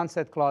 with the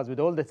sunset clause,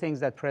 with all the things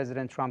that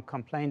President Trump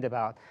complained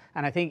about.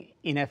 And I think,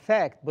 in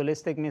effect,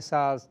 ballistic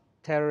missiles,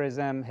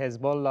 terrorism,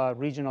 Hezbollah,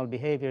 regional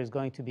behavior is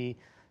going to be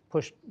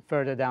pushed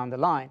further down the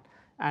line.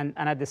 And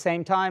at the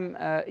same time,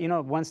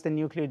 once the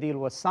nuclear deal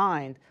was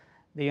signed,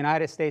 the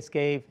United States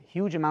gave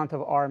huge amount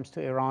of arms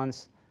to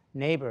Iran's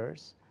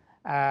neighbors.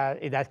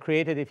 That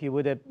created, if you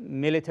would, a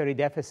military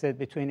deficit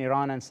between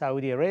Iran and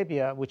Saudi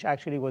Arabia, which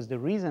actually was the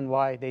reason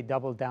why they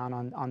doubled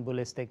down on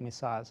ballistic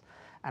missiles.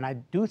 And I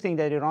do think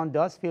that Iran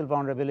does feel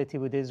vulnerability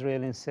with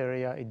Israel in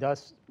Syria. It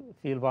does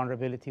feel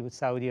vulnerability with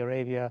Saudi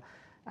Arabia.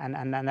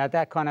 And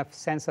that kind of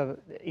sense of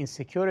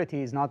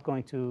insecurity is not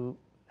going to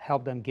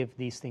help them give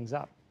these things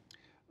up.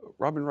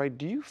 Robin Wright,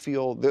 do you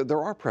feel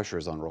there are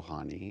pressures on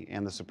Rouhani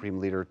and the Supreme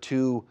Leader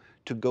to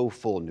go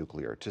full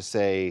nuclear, to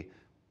say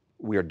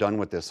we are done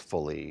with this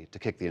fully, to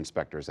kick the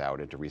inspectors out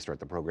and to restart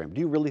the program?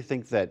 Do you really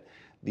think that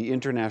the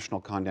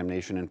international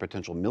condemnation and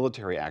potential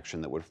military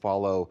action that would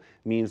follow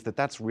means that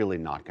that's really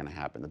not going to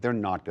happen, that they're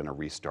not going to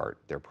restart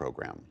their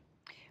program?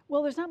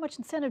 Well, there's not much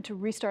incentive to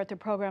restart the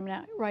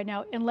program right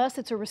now, unless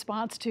it's a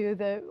response to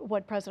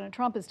what President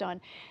Trump has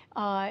done.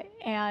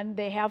 And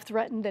they have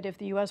threatened that if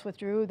the U.S.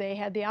 withdrew, they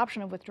had the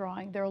option of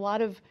withdrawing. There are a lot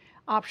of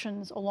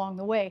options along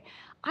the way.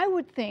 I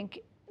would think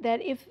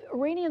that if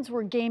Iranians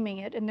were gaming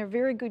it, and they're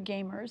very good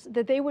gamers,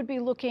 that they would be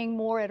looking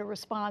more at a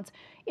response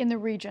in the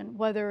region,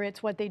 whether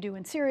it's what they do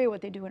in Syria,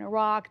 what they do in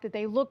Iraq, that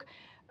they look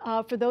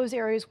for those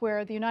areas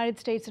where the United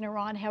States and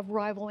Iran have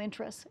rival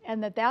interests,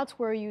 and that's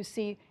where you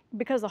see,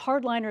 because the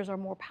hardliners are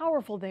more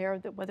powerful there,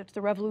 that whether it's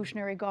the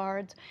Revolutionary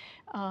Guards,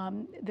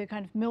 the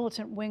kind of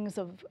militant wings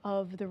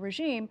of the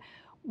regime,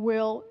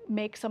 will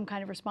make some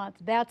kind of response.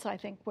 That's, I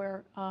think,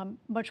 where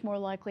much more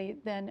likely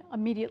than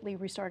immediately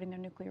restarting their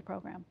nuclear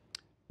program.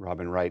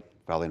 Robin Wright,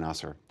 Vali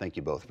Nasser, thank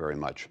you both very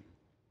much.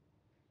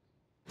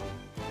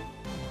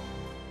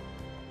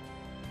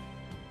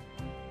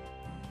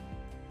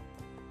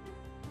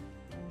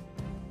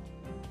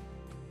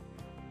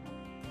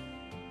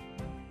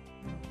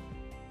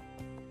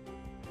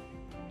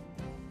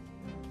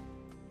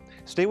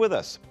 Stay with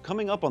us.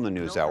 Coming up on the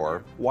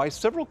NewsHour, why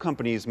several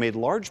companies made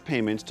large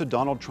payments to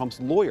Donald Trump's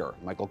lawyer,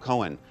 Michael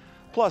Cohen.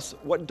 Plus,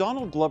 what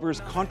Donald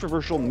Glover's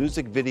controversial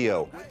music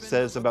video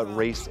says about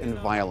race and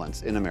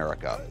violence in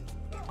America.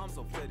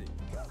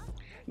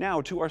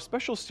 Now to our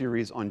special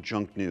series on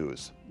junk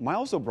news.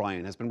 Miles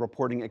O'Brien has been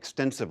reporting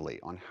extensively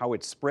on how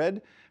it's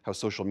spread, how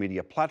social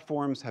media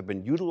platforms have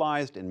been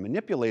utilized and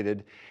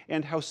manipulated,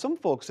 and how some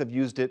folks have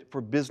used it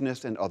for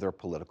business and other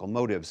political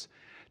motives.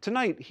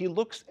 Tonight, he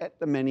looks at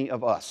the many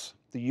of us,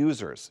 the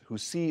users, who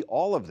see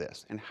all of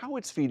this and how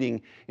it's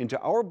feeding into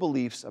our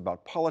beliefs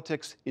about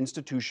politics,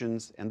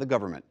 institutions, and the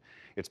government.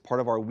 It's part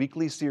of our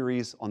weekly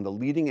series on the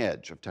leading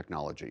edge of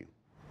technology.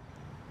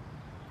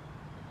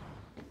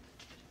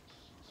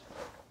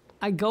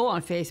 I go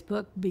on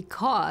Facebook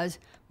because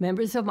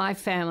members of my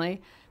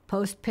family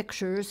post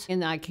pictures,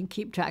 and I can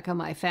keep track of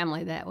my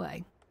family that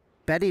way.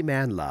 Betty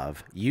Manlove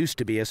used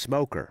to be a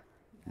smoker.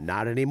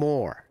 Not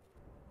anymore.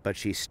 But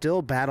she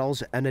still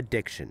battles an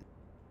addiction.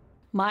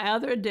 My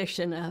other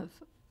addiction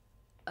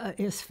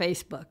is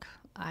Facebook.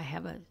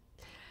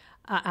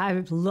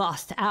 I've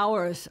lost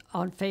hours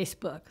on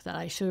Facebook that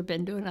I should have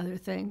been doing other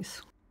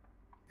things.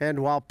 And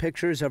while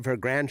pictures of her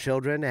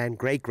grandchildren and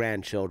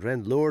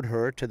great-grandchildren lured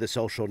her to the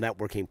social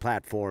networking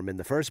platform in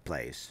the first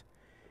place,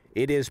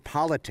 it is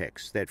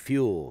politics that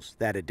fuels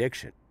that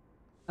addiction.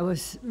 I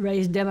was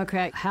raised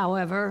Democrat.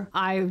 However,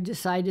 I've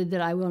decided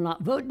that I will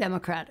not vote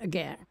Democrat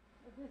again.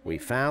 We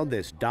found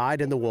this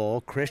dyed-in-the-wool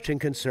Christian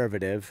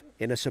conservative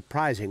in a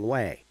surprising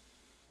way.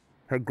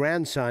 Her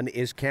grandson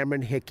is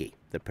Cameron Hickey,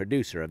 the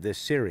producer of this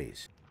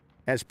series.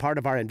 As part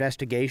of our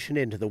investigation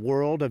into the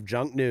world of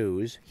junk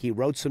news, he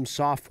wrote some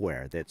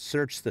software that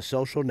searched the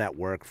social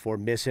network for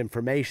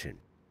misinformation.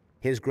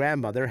 His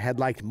grandmother had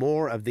liked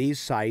more of these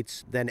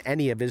sites than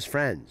any of his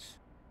friends.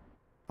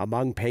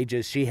 Among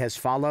pages she has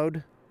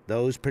followed,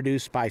 those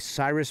produced by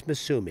Cyrus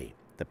Masumi,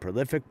 the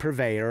prolific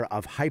purveyor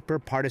of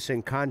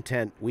hyper-partisan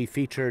content we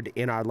featured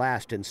in our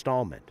last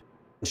installment.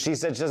 She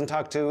said she doesn't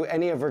talk to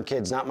any of her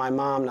kids, not my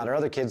mom, not her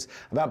other kids,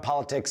 about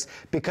politics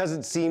because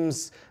it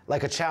seems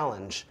like a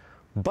challenge.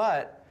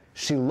 But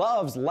she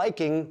loves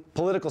liking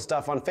political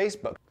stuff on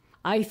Facebook.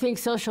 I think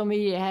social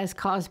media has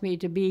caused me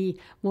to be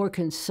more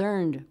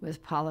concerned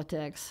with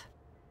politics.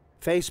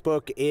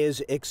 Facebook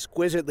is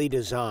exquisitely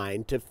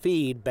designed to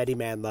feed Betty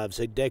Manlove's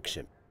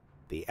addiction.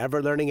 The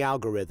ever-learning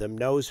algorithm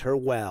knows her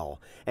well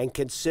and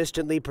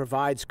consistently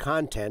provides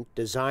content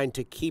designed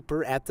to keep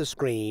her at the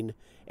screen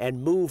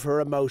and move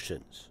her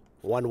emotions,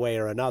 one way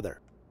or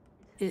another.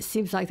 It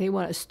seems like they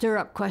want to stir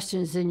up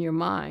questions in your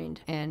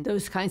mind, and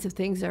those kinds of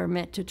things are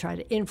meant to try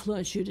to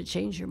influence you to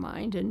change your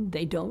mind, and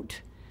they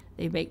don't.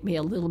 They make me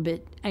a little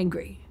bit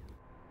angry.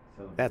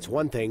 That's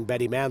one thing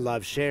Betty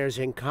Manlove shares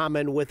in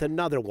common with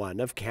another one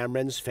of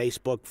Cameron's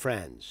Facebook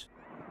friends.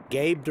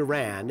 Gabe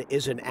Duran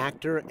is an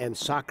actor and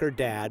soccer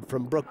dad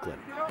from Brooklyn.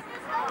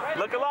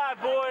 Look alive,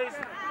 boys!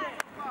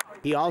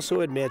 He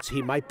also admits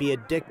he might be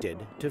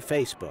addicted to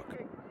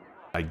Facebook.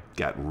 I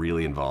got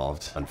really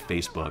involved on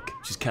Facebook,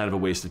 which is kind of a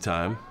waste of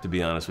time, to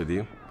be honest with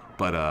you.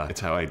 But it's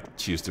how I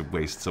choose to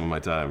waste some of my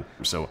time.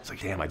 So it's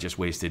like, damn, I just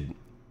wasted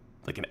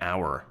like an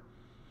hour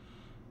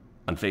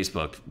on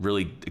Facebook,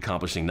 really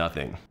accomplishing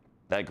nothing.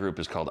 That group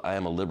is called I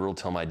Am a Liberal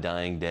Till My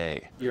Dying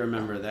Day. You're a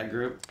member of that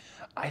group?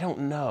 I don't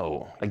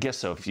know. I guess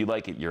so. If you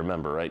like it, you're a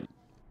member, right?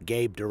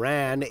 Gabe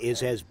Duran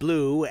is as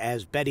blue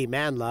as Betty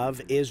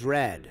Manlove is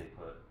red.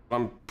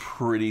 I'm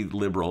pretty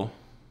liberal.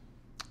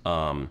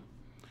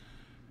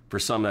 For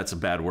some, that's a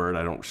bad word.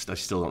 I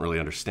still don't really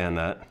understand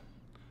that.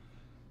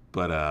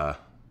 But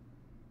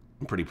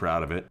I'm pretty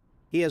proud of it.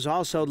 He has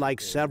also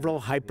liked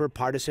several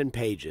hyper-partisan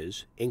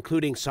pages,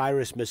 including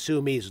Cyrus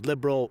Masumi's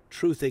liberal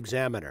Truth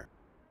Examiner.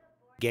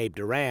 Gabe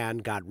Duran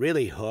got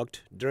really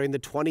hooked during the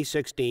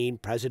 2016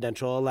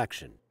 presidential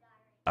election.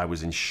 I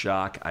was in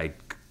shock. I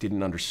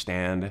didn't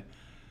understand,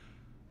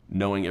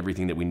 knowing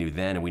everything that we knew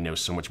then, and we know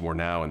so much more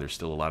now, and there's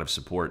still a lot of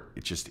support.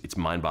 It's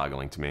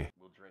mind-boggling to me.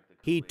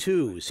 He,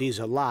 too, sees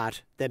a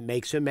lot that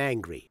makes him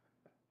angry.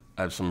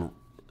 I have some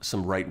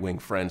right-wing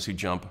friends who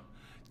jump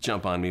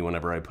on me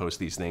whenever I post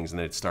these things, and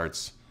then it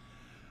starts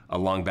a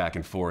long back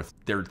and forth.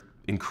 They're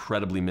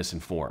incredibly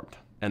misinformed,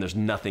 and there's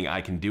nothing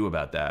I can do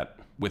about that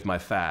with my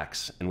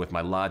facts and with my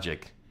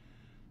logic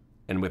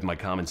and with my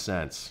common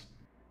sense.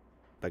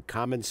 But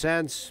common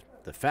sense,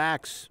 the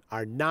facts,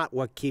 are not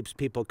what keeps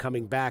people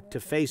coming back to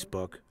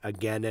Facebook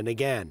again and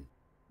again.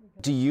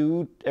 Do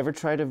you ever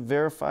try to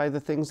verify the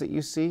things that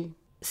you see?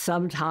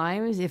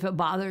 Sometimes, if it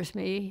bothers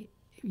me,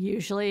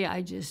 usually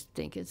I just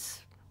think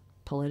it's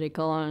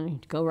political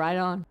and go right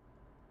on.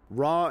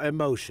 Raw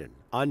emotion,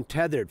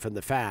 untethered from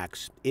the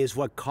facts, is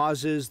what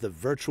causes the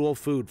virtual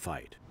food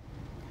fight.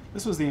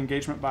 This was the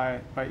engagement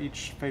by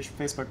each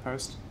Facebook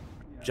post.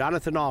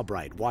 Jonathan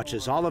Albright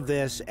watches all of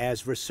this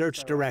as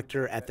research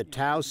director at the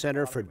Tao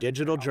Center for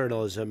Digital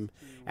Journalism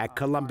at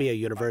Columbia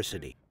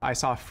University. I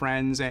saw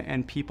friends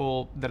and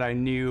people that I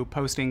knew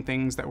posting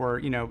things that were,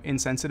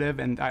 insensitive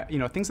and,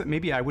 things that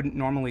maybe I wouldn't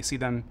normally see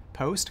them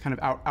post, kind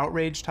of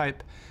outrage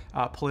type,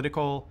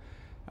 political,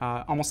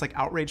 almost like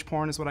outrage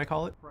porn is what I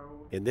call it.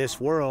 In this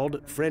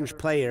world, fringe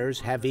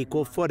players have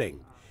equal footing,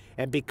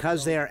 and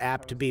because they are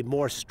apt to be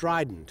more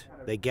strident,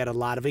 they get a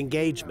lot of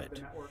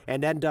engagement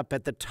and end up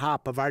at the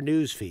top of our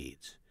news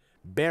feeds,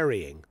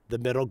 burying the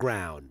middle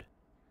ground.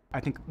 I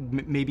think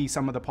maybe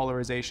some of the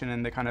polarization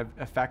and the kind of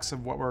effects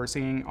of what we're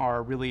seeing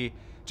are really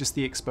just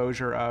the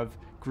exposure of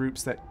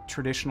groups that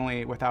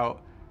traditionally,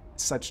 without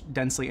such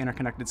densely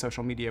interconnected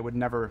social media, would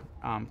never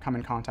come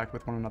in contact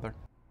with one another.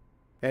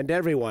 And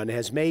everyone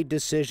has made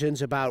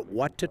decisions about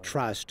what to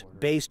trust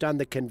based on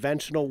the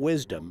conventional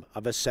wisdom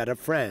of a set of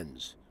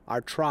friends,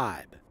 our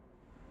tribe.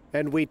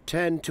 And we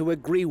tend to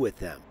agree with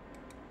them.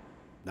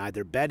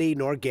 Neither Betty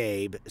nor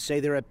Gabe say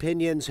their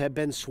opinions have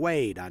been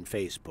swayed on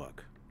Facebook,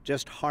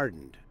 just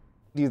hardened.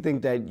 Do you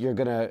think that you're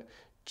going to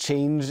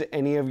change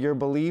any of your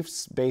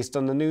beliefs based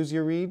on the news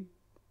you read?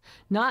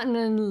 Not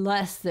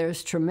unless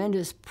there's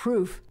tremendous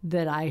proof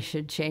that I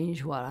should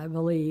change what I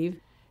believe.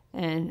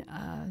 And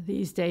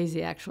these days,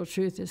 the actual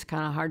truth is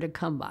kind of hard to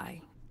come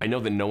by. I know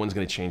that no one's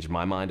going to change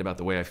my mind about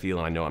the way I feel,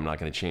 and I know I'm not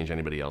going to change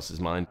anybody else's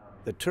mind.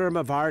 The term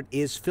of art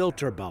is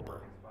filter bubble.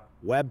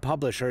 Web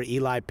publisher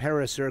Eli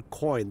Pariser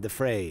coined the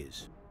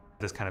phrase.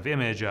 This kind of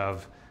image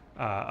of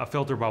a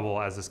filter bubble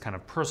as this kind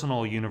of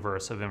personal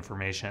universe of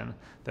information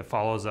that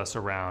follows us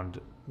around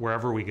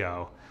wherever we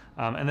go,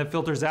 and that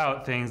filters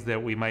out things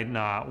that we might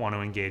not want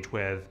to engage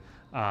with,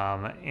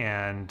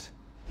 and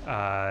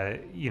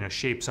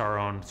shapes our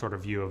own sort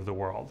of view of the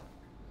world.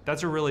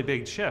 That's a really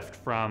big shift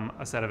from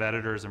a set of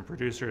editors and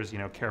producers,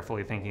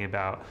 carefully thinking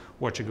about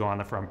what should go on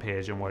the front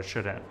page and what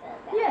shouldn't.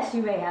 Yes,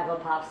 you may have a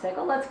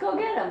popsicle. Let's go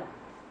get him.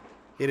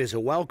 It is a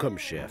welcome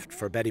shift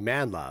for Betty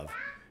Manlove,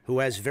 who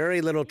has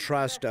very little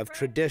trust of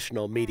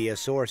traditional media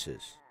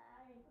sources.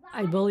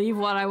 I believe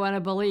what I want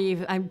to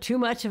believe. I'm too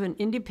much of an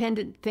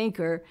independent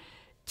thinker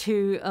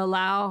to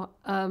allow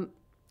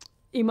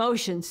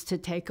emotions to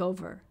take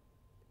over.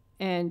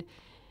 And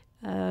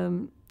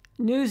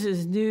news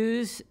is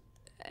news,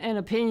 and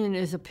opinion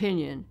is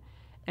opinion.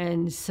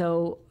 And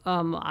so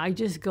I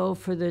just go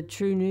for the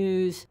true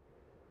news.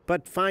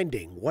 But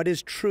finding what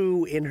is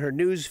true in her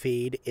news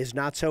feed is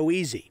not so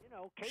easy.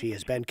 She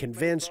has been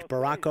convinced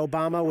Barack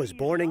Obama was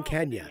born in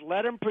Kenya.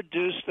 Let him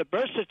produce the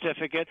birth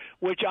certificate,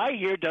 which I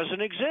hear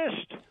doesn't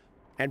exist.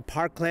 And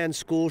Parkland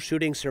school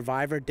shooting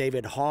survivor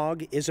David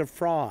Hogg is a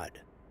fraud.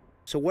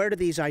 So where do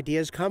these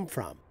ideas come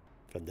from?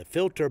 From the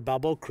filter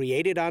bubble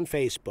created on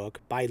Facebook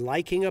by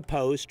liking a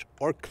post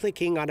or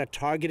clicking on a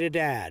targeted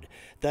ad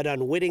that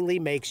unwittingly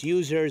makes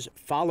users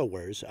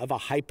followers of a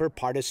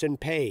hyper-partisan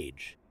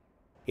page.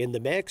 In the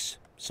mix,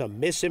 some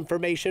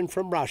misinformation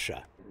from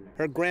Russia.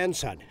 Her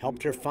grandson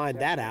helped her find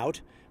that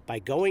out by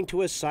going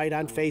to a site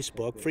on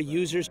Facebook for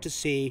users to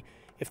see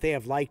if they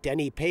have liked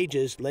any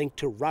pages linked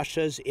to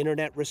Russia's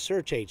Internet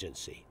Research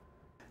Agency.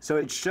 So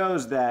it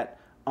shows that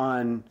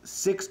on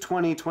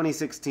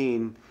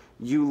 6/20/2016,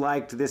 you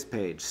liked this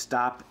page,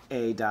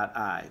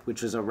 stopA.I,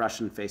 which is a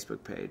Russian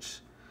Facebook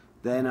page.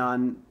 Then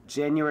on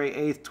January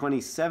 8th,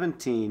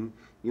 2017,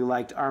 you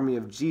liked Army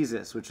of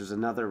Jesus, which is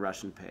another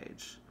Russian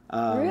page.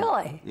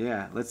 Really?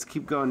 Yeah, let's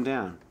keep going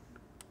down.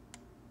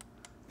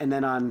 And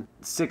then on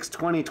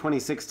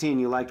 6/20/2016,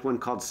 you liked one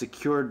called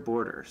Secured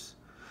Borders.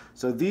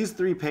 So these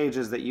three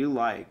pages that you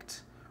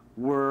liked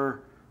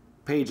were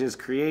pages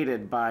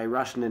created by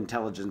Russian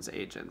intelligence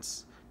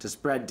agents to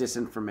spread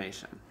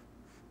disinformation.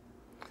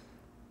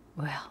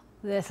 Well,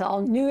 that's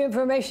all new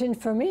information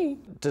for me.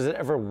 Does it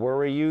ever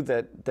worry you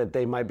that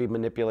they might be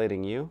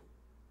manipulating you?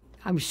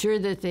 I'm sure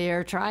that they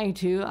are trying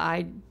to.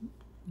 I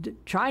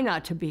try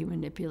not to be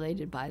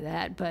manipulated by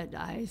that, but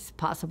it's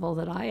possible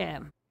that I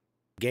am.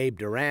 Gabe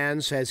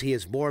Duran says he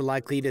is more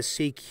likely to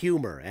seek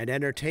humor and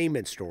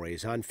entertainment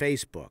stories on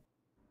Facebook.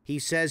 He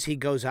says he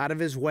goes out of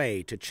his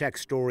way to check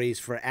stories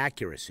for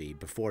accuracy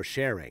before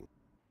sharing.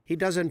 He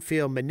doesn't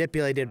feel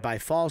manipulated by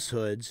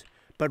falsehoods,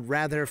 but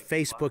rather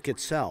Facebook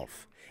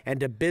itself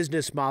and a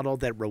business model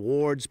that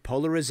rewards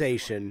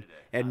polarization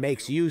and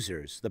makes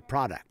users the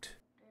product.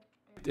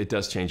 It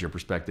does change your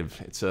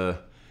perspective.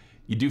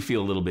 You do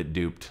feel a little bit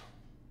duped.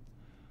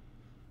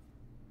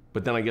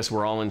 But then I guess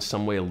we're all in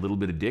some way a little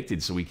bit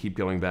addicted, so we keep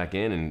going back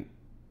in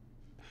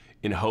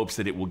hopes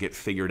that it will get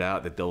figured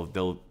out, that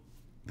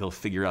they'll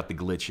figure out the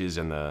glitches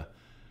and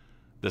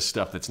the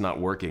stuff that's not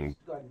working.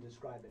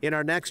 In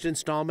our next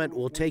installment,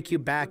 we'll take you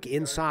back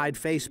inside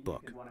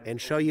Facebook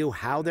and show you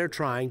how they're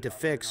trying to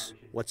fix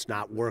what's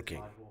not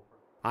working.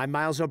 I'm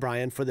Miles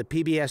O'Brien for the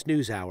PBS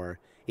NewsHour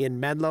in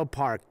Menlo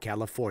Park,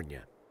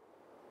 California.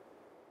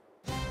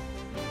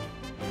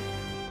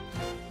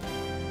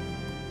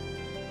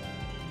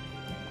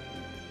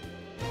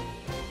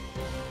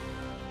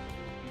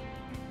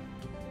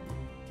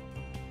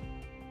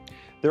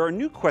 There are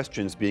new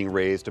questions being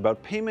raised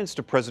about payments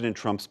to President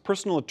Trump's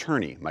personal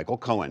attorney, Michael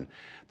Cohen.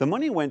 The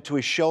money went to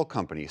a shell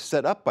company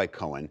set up by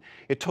Cohen.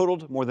 It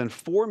totaled more than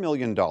 $4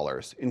 million,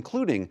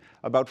 including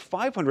about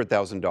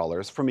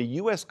 $500,000 from a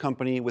U.S.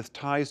 company with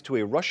ties to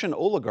a Russian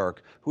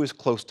oligarch who is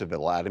close to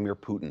Vladimir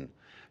Putin.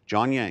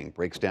 John Yang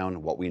breaks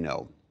down what we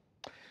know.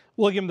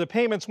 William, the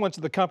payments went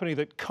to the company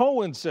that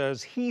Cohen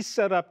says he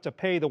set up to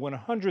pay the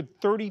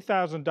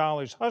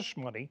 $130,000 hush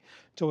money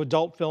to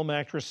adult film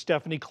actress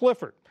Stephanie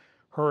Clifford.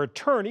 Her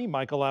attorney,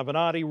 Michael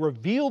Avenatti,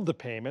 revealed the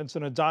payments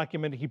in a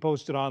document he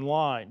posted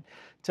online.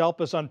 To help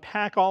us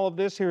unpack all of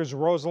this, here's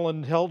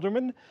Rosalind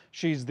Helderman.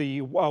 She's the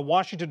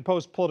Washington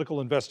Post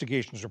political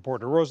investigations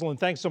reporter.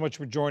 Rosalind, thanks so much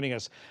for joining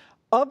us.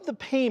 Of the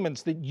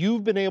payments that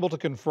you've been able to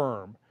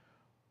confirm,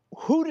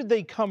 who did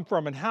they come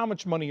from and how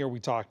much money are we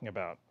talking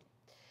about?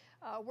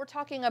 We're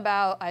talking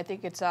about, I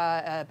think it's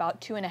about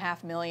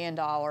 $2.5 million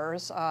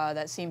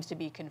that seems to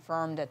be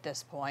confirmed at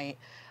this point.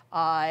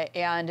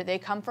 And they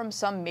come from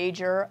some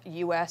major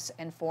U.S.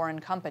 and foreign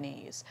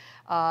companies.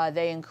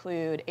 They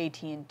include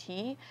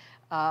AT&T,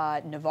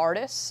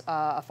 Novartis,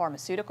 a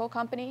pharmaceutical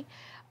company.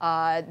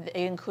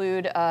 They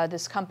include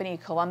this company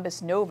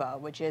Columbus Nova,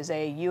 which is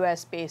a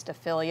U.S.-based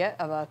affiliate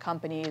of a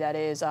company that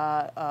is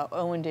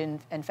owned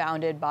and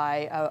founded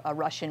by a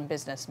Russian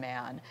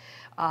businessman.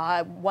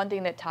 One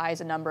thing that ties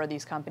a number of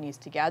these companies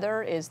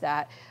together is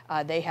that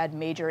they had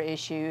major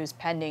issues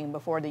pending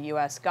before the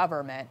U.S.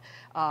 government,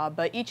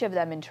 but each of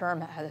them in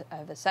turn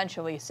have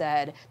essentially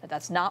said that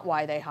that's not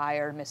why they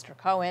hired Mr.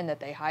 Cohen, that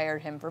they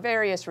hired him for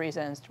various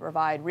reasons, to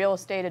provide real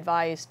estate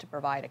advice, to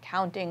provide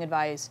accounting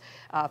advice,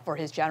 for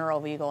his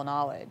general legal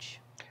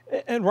knowledge.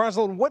 And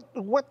Rosalind,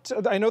 what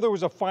I know there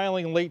was a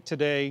filing late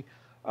today,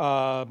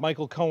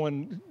 Michael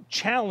Cohen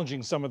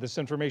challenging some of this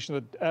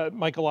information that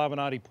Michael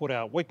Avenatti put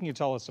out. What can you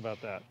tell us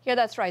about that? Yeah,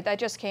 that's right. That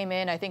just came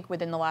in, I think,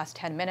 within the last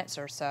 10 minutes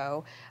or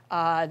so.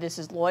 This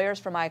is lawyers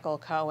for Michael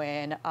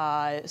Cohen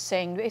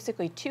saying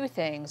basically two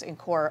things in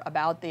court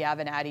about the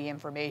Avenatti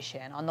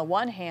information. On the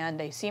one hand,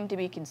 they seem to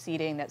be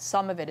conceding that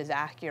some of it is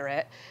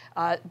accurate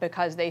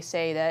because they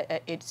say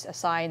that it's a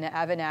sign that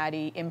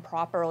Avenatti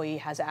improperly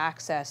has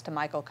access to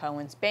Michael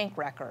Cohen's bank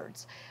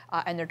records.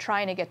 And they're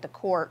trying to get the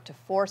court to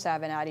force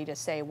Avenatti to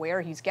say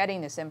where he's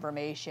getting this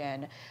information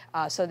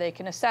so they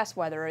can assess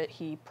whether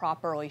he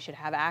properly should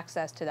have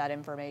access to that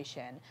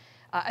information.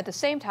 At the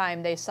same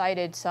time, they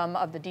cited some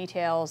of the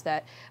details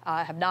that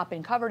have not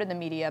been covered in the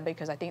media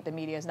because I think the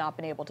media has not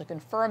been able to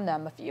confirm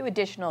them. A few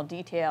additional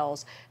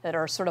details that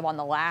are sort of on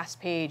the last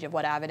page of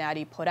what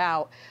Avenatti put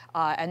out,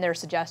 and they're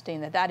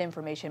suggesting that that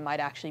information might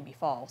actually be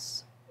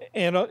false.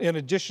 And in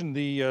addition,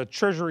 the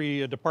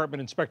Treasury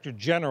Department Inspector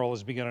General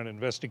has begun an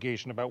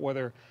investigation about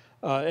whether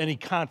any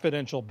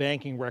confidential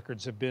banking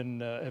records have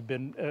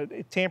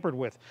been tampered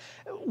with.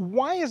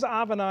 Why is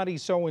Avenatti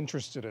so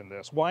interested in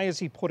this? Why is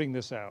he putting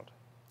this out?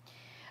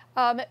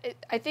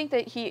 I think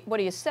that what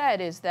he has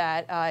said is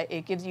that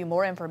it gives you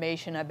more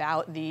information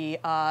about the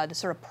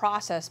sort of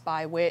process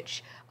by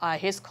which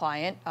his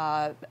client,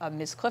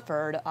 Ms.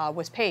 Clifford,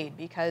 was paid,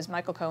 because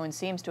Michael Cohen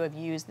seems to have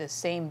used the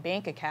same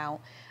bank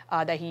account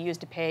that he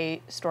used to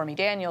pay Stormy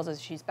Daniels,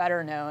 as she's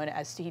better known,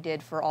 as he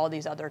did for all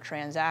these other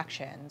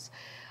transactions.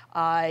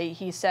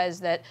 He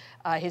says that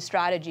his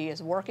strategy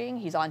is working.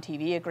 He's on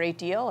TV a great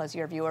deal, as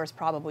your viewers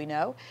probably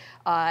know.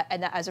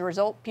 And that as a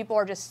result, people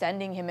are just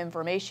sending him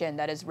information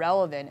that is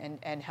relevant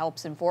and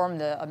helps inform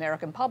the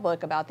American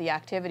public about the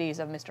activities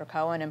of Mr.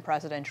 Cohen and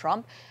President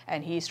Trump,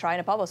 and he's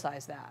trying to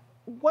publicize that.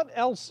 What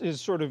else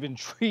is sort of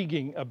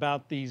intriguing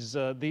about these,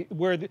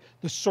 the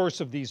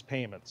source of these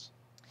payments?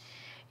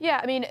 Yeah,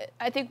 I mean,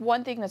 I think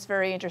one thing that's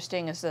very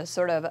interesting is the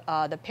sort of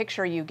the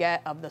picture you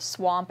get of the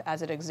swamp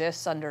as it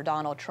exists under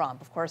Donald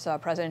Trump. Of course,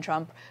 President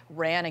Trump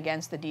ran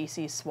against the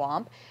D.C.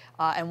 swamp.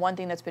 And one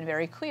thing that's been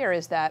very clear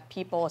is that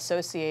people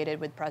associated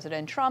with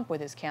President Trump,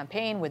 with his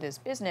campaign, with his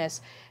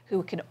business,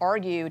 who can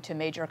argue to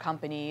major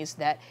companies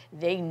that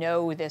they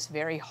know this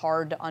very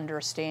hard to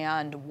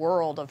understand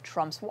world of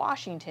Trump's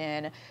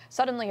Washington,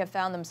 suddenly have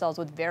found themselves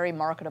with very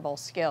marketable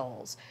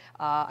skills.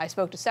 I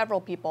spoke to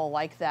several people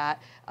like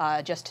that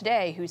just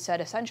today who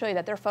said essentially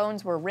that their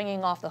phones were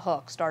ringing off the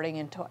hook starting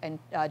in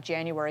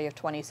January of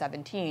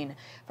 2017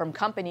 from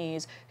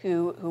companies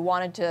who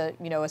wanted to,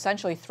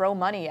 essentially throw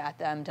money at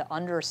them to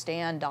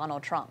understand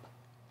Donald Trump.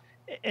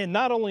 And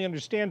not only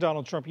understand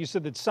Donald Trump, you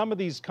said that some of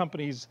these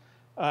companies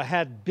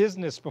had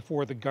business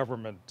before the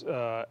government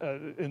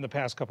in the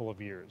past couple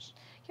of years.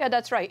 Yeah,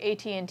 that's right.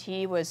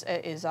 AT&T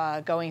is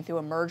going through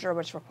a merger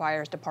which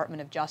requires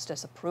Department of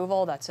Justice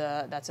approval. That's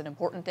an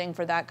important thing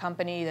for that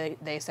company.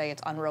 They say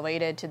it's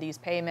unrelated to these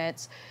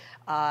payments.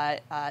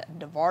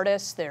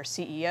 Novartis, their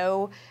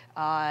CEO,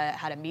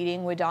 had a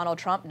meeting with Donald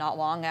Trump not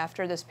long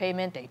after this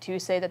payment. They too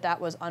say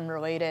that was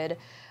unrelated.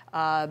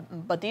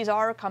 But these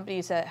are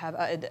companies that have,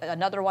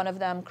 another one of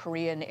them,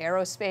 Korean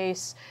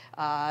Aerospace,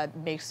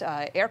 makes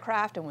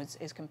aircraft and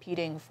is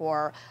competing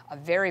for a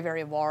very,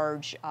 very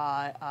large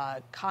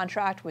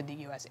contract with the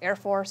U.S. Air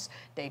Force.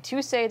 They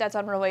too say that's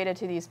unrelated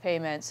to these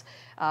payments,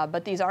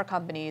 but these are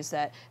companies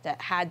that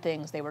had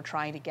things they were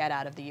trying to get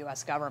out of the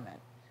U.S. government.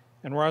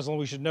 And Rosalind,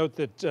 we should note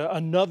that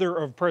another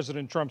of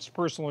President Trump's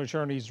personal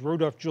attorneys,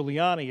 Rudolph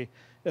Giuliani,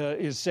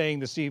 is saying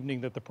this evening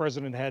that the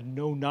president had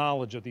no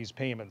knowledge of these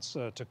payments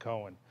to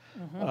Cohen.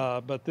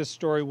 Mm-hmm. But this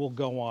story will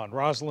go on.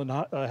 Rosalind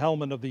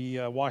Hellman of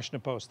the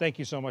Washington Post, thank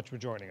you so much for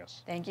joining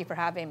us. Thank you for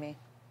having me.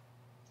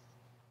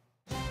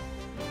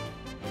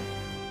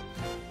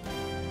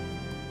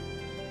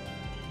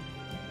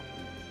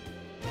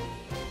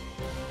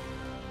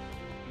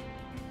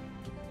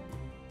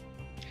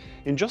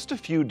 In just a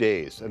few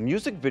days, a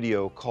music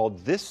video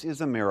called This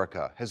Is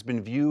America has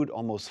been viewed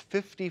almost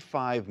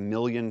 55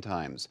 million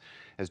times.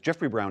 As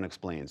Jeffrey Brown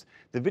explains,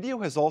 the video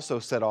has also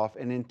set off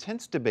an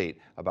intense debate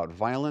about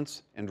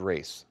violence and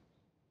race.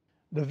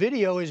 The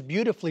video is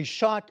beautifully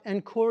shot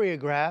and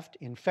choreographed,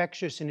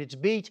 infectious in its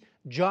beat,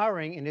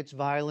 jarring in its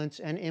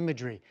violence and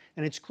imagery.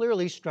 And it's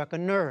clearly struck a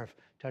nerve,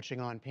 touching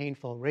on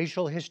painful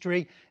racial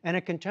history and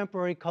a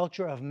contemporary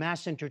culture of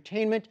mass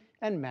entertainment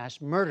and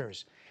mass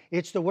murders.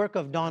 It's the work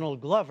of Donald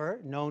Glover,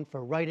 known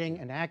for writing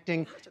and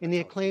acting in the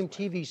acclaimed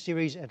TV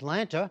series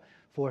Atlanta,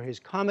 for his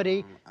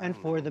comedy and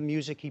for the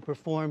music he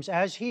performs,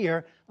 as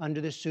here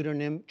under the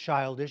pseudonym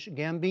Childish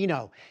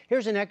Gambino.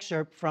 Here's an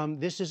excerpt from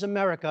This Is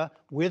America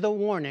with a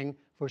warning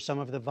for some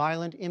of the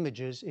violent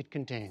images it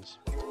contains.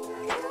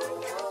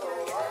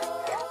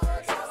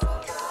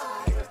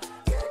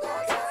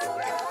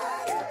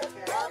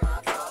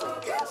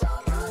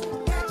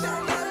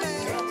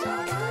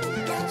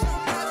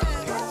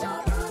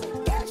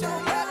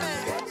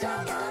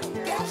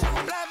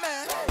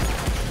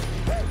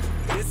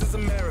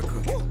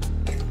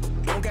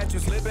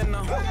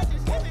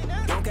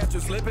 You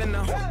slipping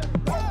now.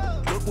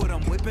 Look what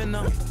I'm whipping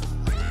now.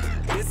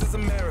 This is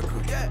America.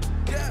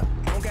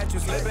 Don't catch you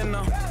slipping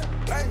now.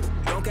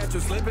 Don't catch you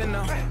slipping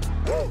now.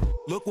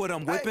 Look what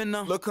I'm whipping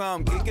now. Look how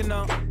I'm geeking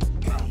now.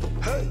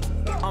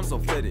 I'm so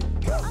fitted.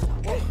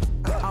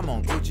 I'm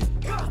on Gucci.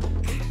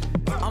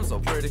 I'm so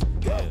pretty.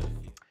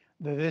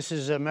 The This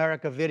Is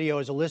America video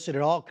has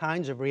elicited all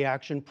kinds of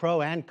reaction,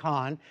 pro and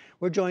con.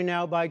 We're joined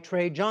now by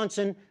Trey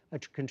Johnson, a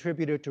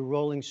contributor to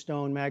Rolling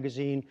Stone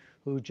magazine,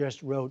 who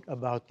just wrote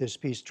about this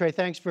piece. Trey,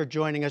 thanks for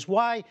joining us.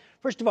 Why,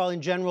 first of all,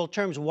 in general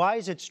terms, why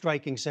is it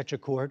striking such a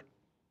chord?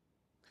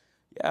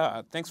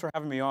 Yeah, thanks for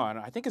having me on.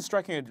 I think it's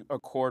striking a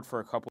chord for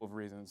a couple of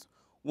reasons.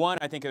 One,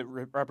 I think it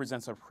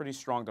represents a pretty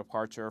strong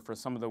departure for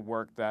some of the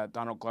work that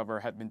Donald Glover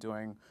had been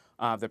doing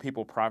that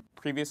people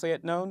previously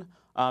had known.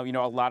 You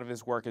know, a lot of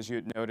his work, as you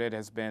had noted,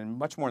 has been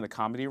much more in the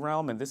comedy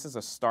realm, and this is a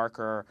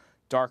starker,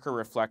 darker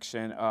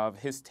reflection of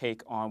his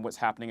take on what's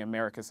happening in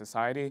American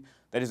society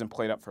that isn't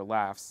played up for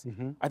laughs.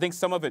 I think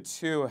some of it,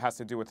 too, has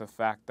to do with the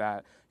fact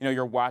that, you know,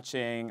 you're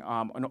watching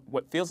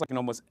what feels like an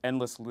almost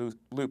endless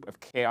loop of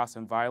chaos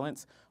and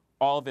violence,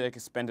 all of it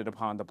expended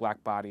upon the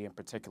black body in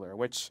particular,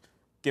 which,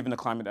 given the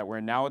climate that we're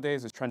in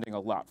nowadays, is trending a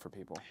lot for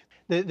people.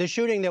 The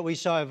shooting that we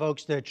saw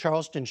evokes the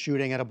Charleston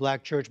shooting at a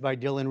black church by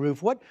Dylan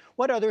Roof. What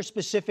other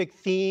specific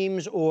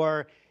themes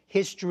or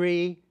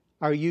history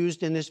are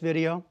used in this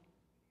video?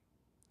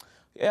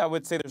 Yeah, I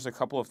would say there's a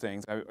couple of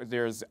things.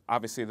 There's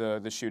obviously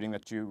the shooting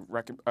that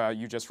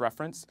you just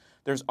referenced.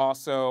 There's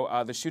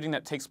also the shooting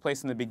that takes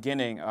place in the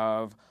beginning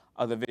of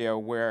the video,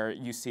 where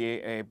you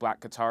see a black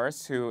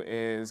guitarist who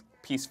is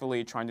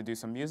peacefully trying to do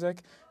some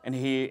music, and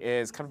he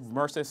is kind of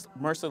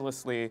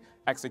mercilessly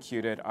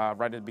executed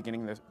right at the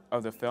beginning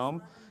of the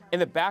film. In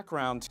the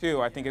background,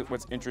 too, I think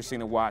what's interesting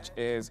to watch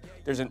is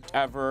there's an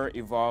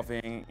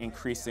ever-evolving,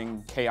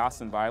 increasing chaos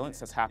and violence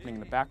that's happening in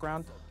the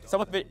background. Some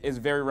of it is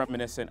very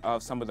reminiscent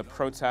of some of the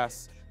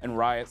protests and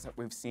riots that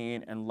we've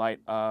seen in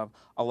light of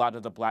a lot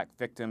of the black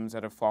victims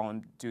that have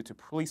fallen due to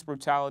police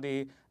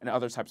brutality and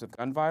other types of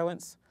gun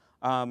violence.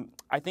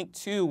 I think,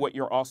 too, what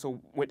you're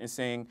also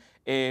witnessing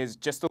is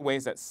just the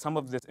ways that some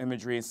of this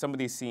imagery and some of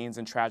these scenes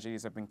and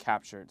tragedies have been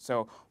captured.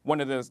 So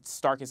one of the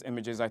starkest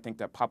images, I think,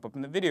 that pop up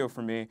in the video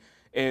for me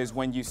is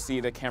when you see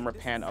the camera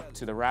pan up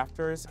to the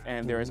rafters,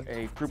 and there's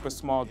a group of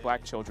small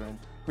black children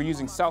who are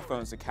using cell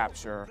phones to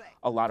capture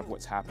a lot of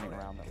what's happening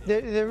around them.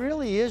 There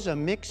really is a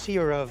mix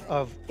here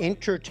of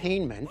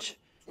entertainment,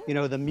 you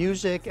know, the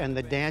music and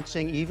the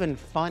dancing, even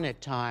fun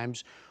at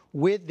times,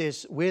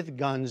 with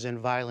guns and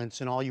violence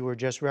and all you were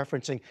just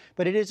referencing.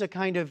 But it is a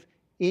kind of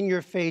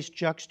in-your-face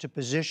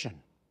juxtaposition.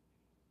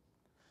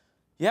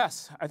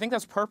 Yes, I think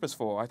that's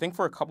purposeful. I think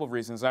for a couple of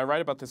reasons. I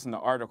write about this in the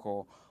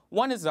article.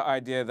 One is the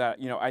idea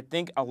that, you know, I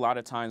think a lot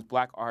of times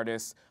black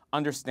artists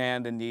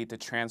understand the need to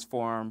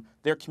transform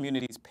their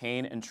community's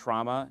pain and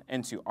trauma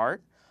into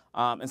art.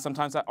 And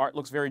sometimes that art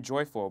looks very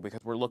joyful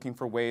because we're looking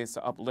for ways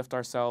to uplift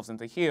ourselves and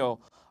to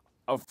heal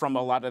from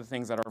a lot of the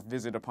things that are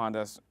visited upon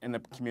us in the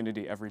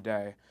community every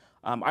day.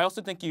 I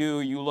also think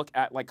you look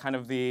at like kind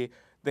of the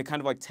kind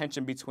of like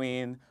tension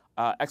between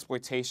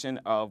exploitation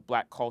of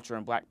black culture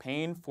and black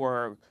pain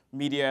for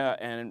media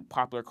and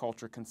popular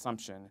culture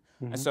consumption.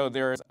 And so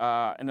there's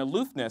an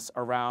aloofness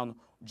around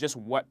just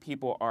what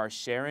people are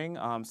sharing.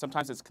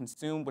 Sometimes it's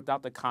consumed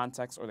without the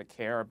context or the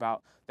care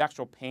about the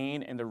actual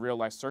pain and the real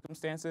life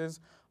circumstances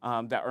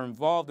that are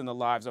involved in the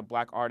lives of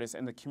black artists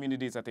and the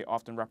communities that they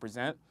often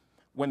represent,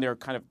 when they're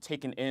kind of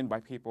taken in by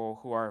people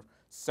who are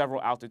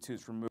several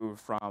altitudes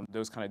removed from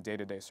those kind of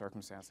day-to-day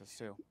circumstances,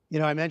 too. You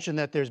know, I mentioned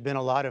that there's been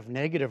a lot of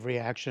negative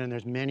reaction, and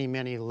there's many,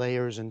 many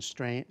layers and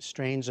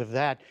strains of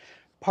that.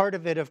 Part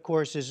of it, of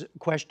course, is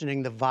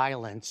questioning the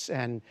violence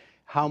and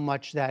how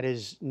much that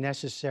is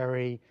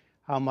necessary,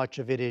 how much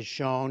of it is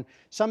shown.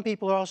 Some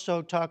people are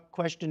also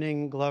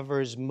questioning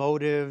Glover's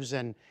motives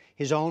and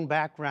his own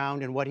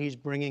background and what he's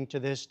bringing to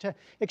this.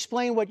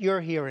 Explain what you're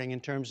hearing in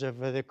terms of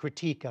the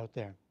critique out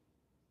there.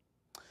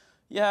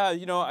 Yeah,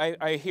 you know,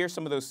 I hear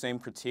some of those same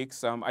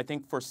critiques. I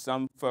think for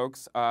some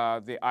folks,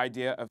 the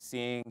idea of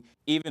seeing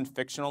even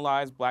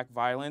fictionalized black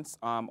violence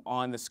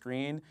on the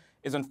screen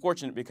is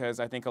unfortunate because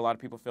I think a lot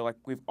of people feel like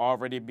we've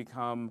already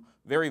become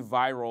very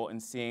viral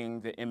in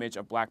seeing the image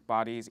of black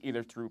bodies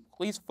either through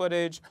police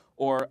footage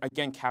or,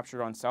 again,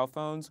 captured on cell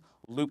phones,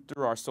 looped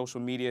through our social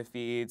media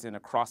feeds and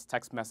across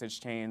text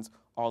message chains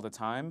all the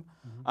time.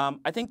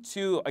 I think,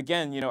 too,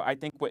 again, you know, I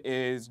think what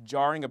is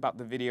jarring about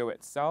the video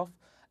itself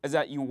is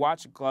that you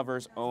watch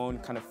Glover's own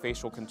kind of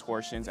facial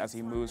contortions as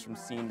he moves from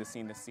scene to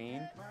scene to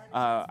scene.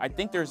 I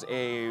think there's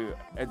a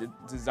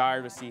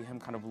desire to see him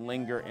kind of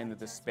linger in the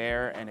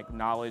despair and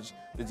acknowledge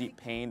the deep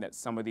pain that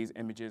some of these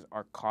images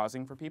are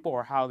causing for people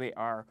or how they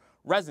are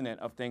resonant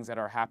of things that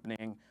are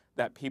happening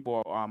that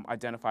people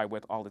identify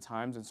with all the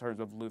time in terms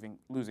of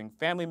losing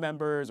family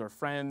members or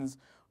friends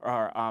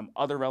or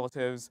other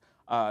relatives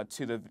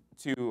to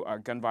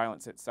gun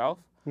violence itself.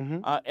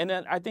 And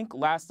then I think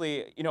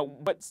lastly, you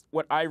know,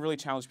 what I really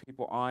challenge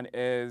people on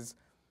is,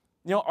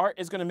 you know, art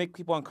is going to make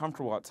people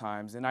uncomfortable at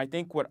times. And I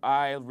think what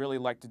I really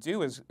like to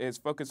do is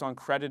focus on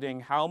crediting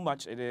how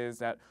much it is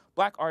that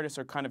black artists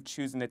are kind of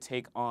choosing to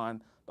take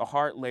on the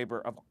hard labor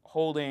of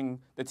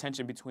holding the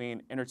tension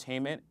between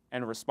entertainment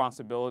and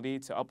responsibility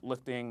to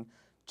uplifting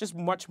just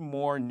much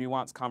more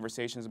nuanced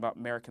conversations about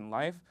American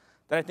life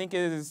that I think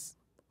is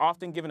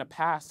often given a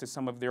pass to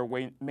some of their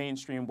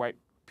mainstream white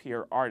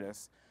peer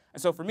artists.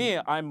 And so for me,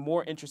 I'm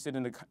more interested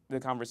in the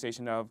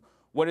conversation of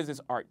what is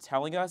this art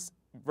telling us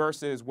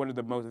versus what are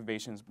the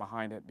motivations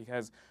behind it?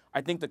 Because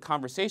I think the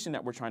conversation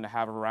that we're trying to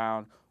have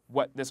around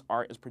what this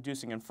art is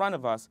producing in front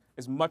of us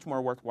is much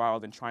more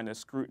worthwhile than trying to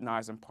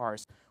scrutinize and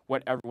parse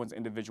what everyone's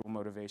individual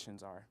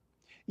motivations are.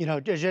 You know,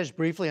 just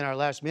briefly in our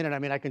last minute, I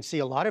mean, I can see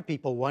a lot of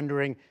people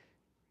wondering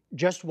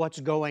just what's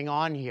going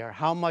on here.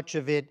 How much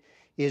of it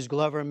is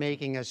Glover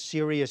making a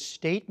serious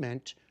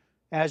statement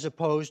as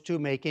opposed to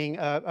making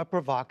a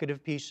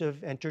provocative piece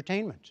of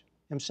entertainment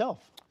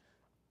himself?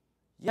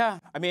 Yeah,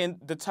 I mean,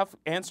 the tough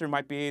answer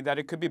might be that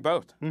it could be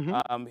both.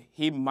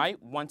 He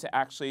might want to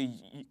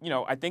actually, you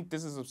know, I think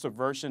this is a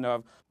subversion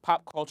of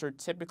pop culture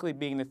typically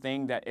being the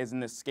thing that is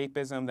an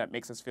escapism that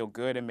makes us feel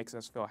good and makes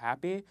us feel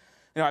happy.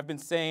 You know, I've been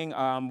saying,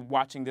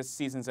 watching this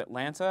season's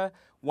Atlanta,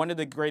 one of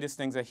the greatest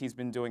things that he's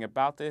been doing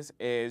about this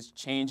is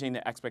changing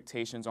the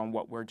expectations on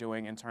what we're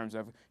doing in terms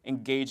of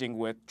engaging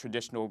with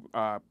traditional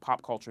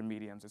pop culture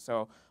mediums. And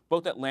so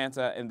both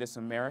Atlanta and This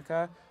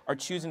America are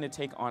choosing to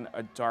take on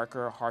a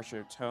darker,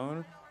 harsher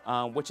tone,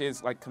 which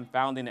is like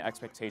confounding the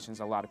expectations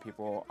a lot of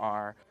people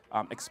are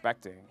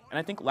expecting. And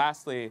I think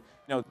lastly, you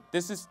know,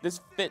 This Is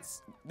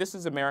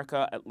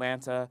America,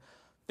 Atlanta,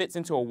 fits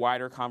into a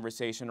wider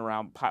conversation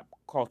around pop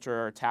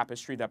culture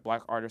tapestry that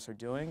black artists are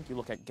doing. You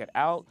look at Get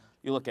Out,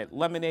 you look at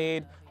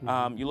Lemonade,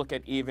 you look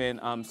at even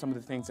some of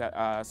the things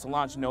that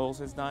Solange Knowles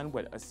has done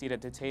with A Seat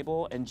at the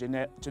Table and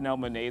Janelle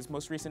Monáe's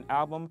most recent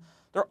album.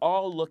 They're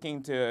all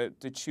looking to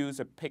choose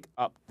to pick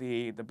up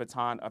the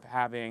baton of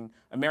having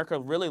America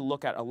really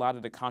look at a lot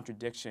of the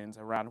contradictions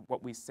around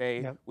what we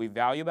say we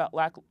value about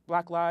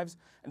black lives,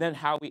 and then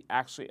how we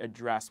actually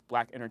address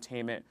black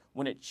entertainment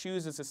when it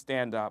chooses to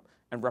stand up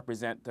and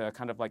represent the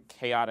kind of like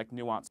chaotic,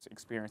 nuanced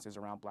experiences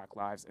around black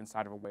lives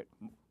inside of a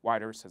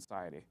wider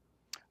society.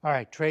 All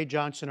right, Trey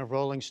Johnson of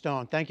Rolling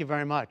Stone, thank you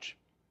very much.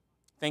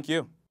 Thank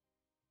you.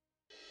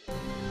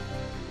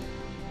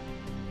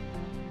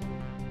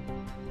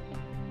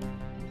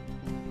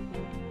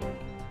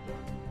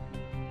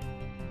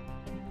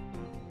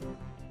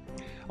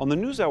 On the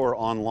NewsHour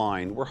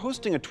Online, we're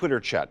hosting a Twitter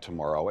chat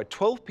tomorrow at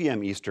 12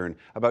 p.m. Eastern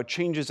about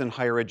changes in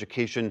higher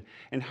education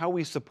and how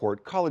we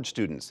support college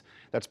students.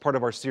 That's part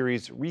of our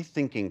series,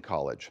 Rethinking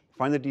College.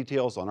 Find the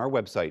details on our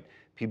website,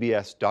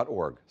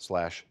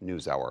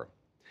 pbs.org/newshour.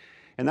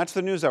 And that's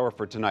the NewsHour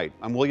for tonight.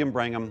 I'm William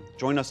Brangham.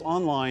 Join us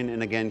online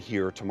and again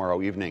here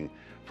tomorrow evening.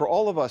 For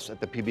all of us at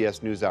the PBS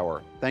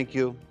NewsHour, thank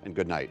you and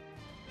good night.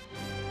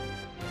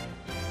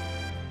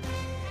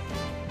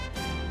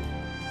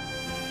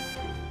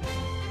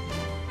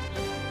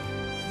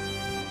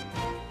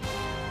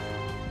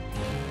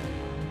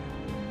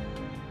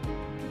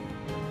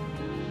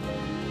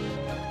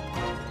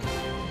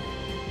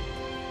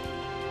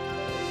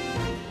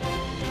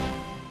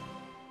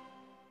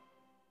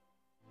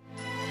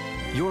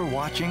 You're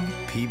watching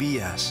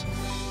PBS.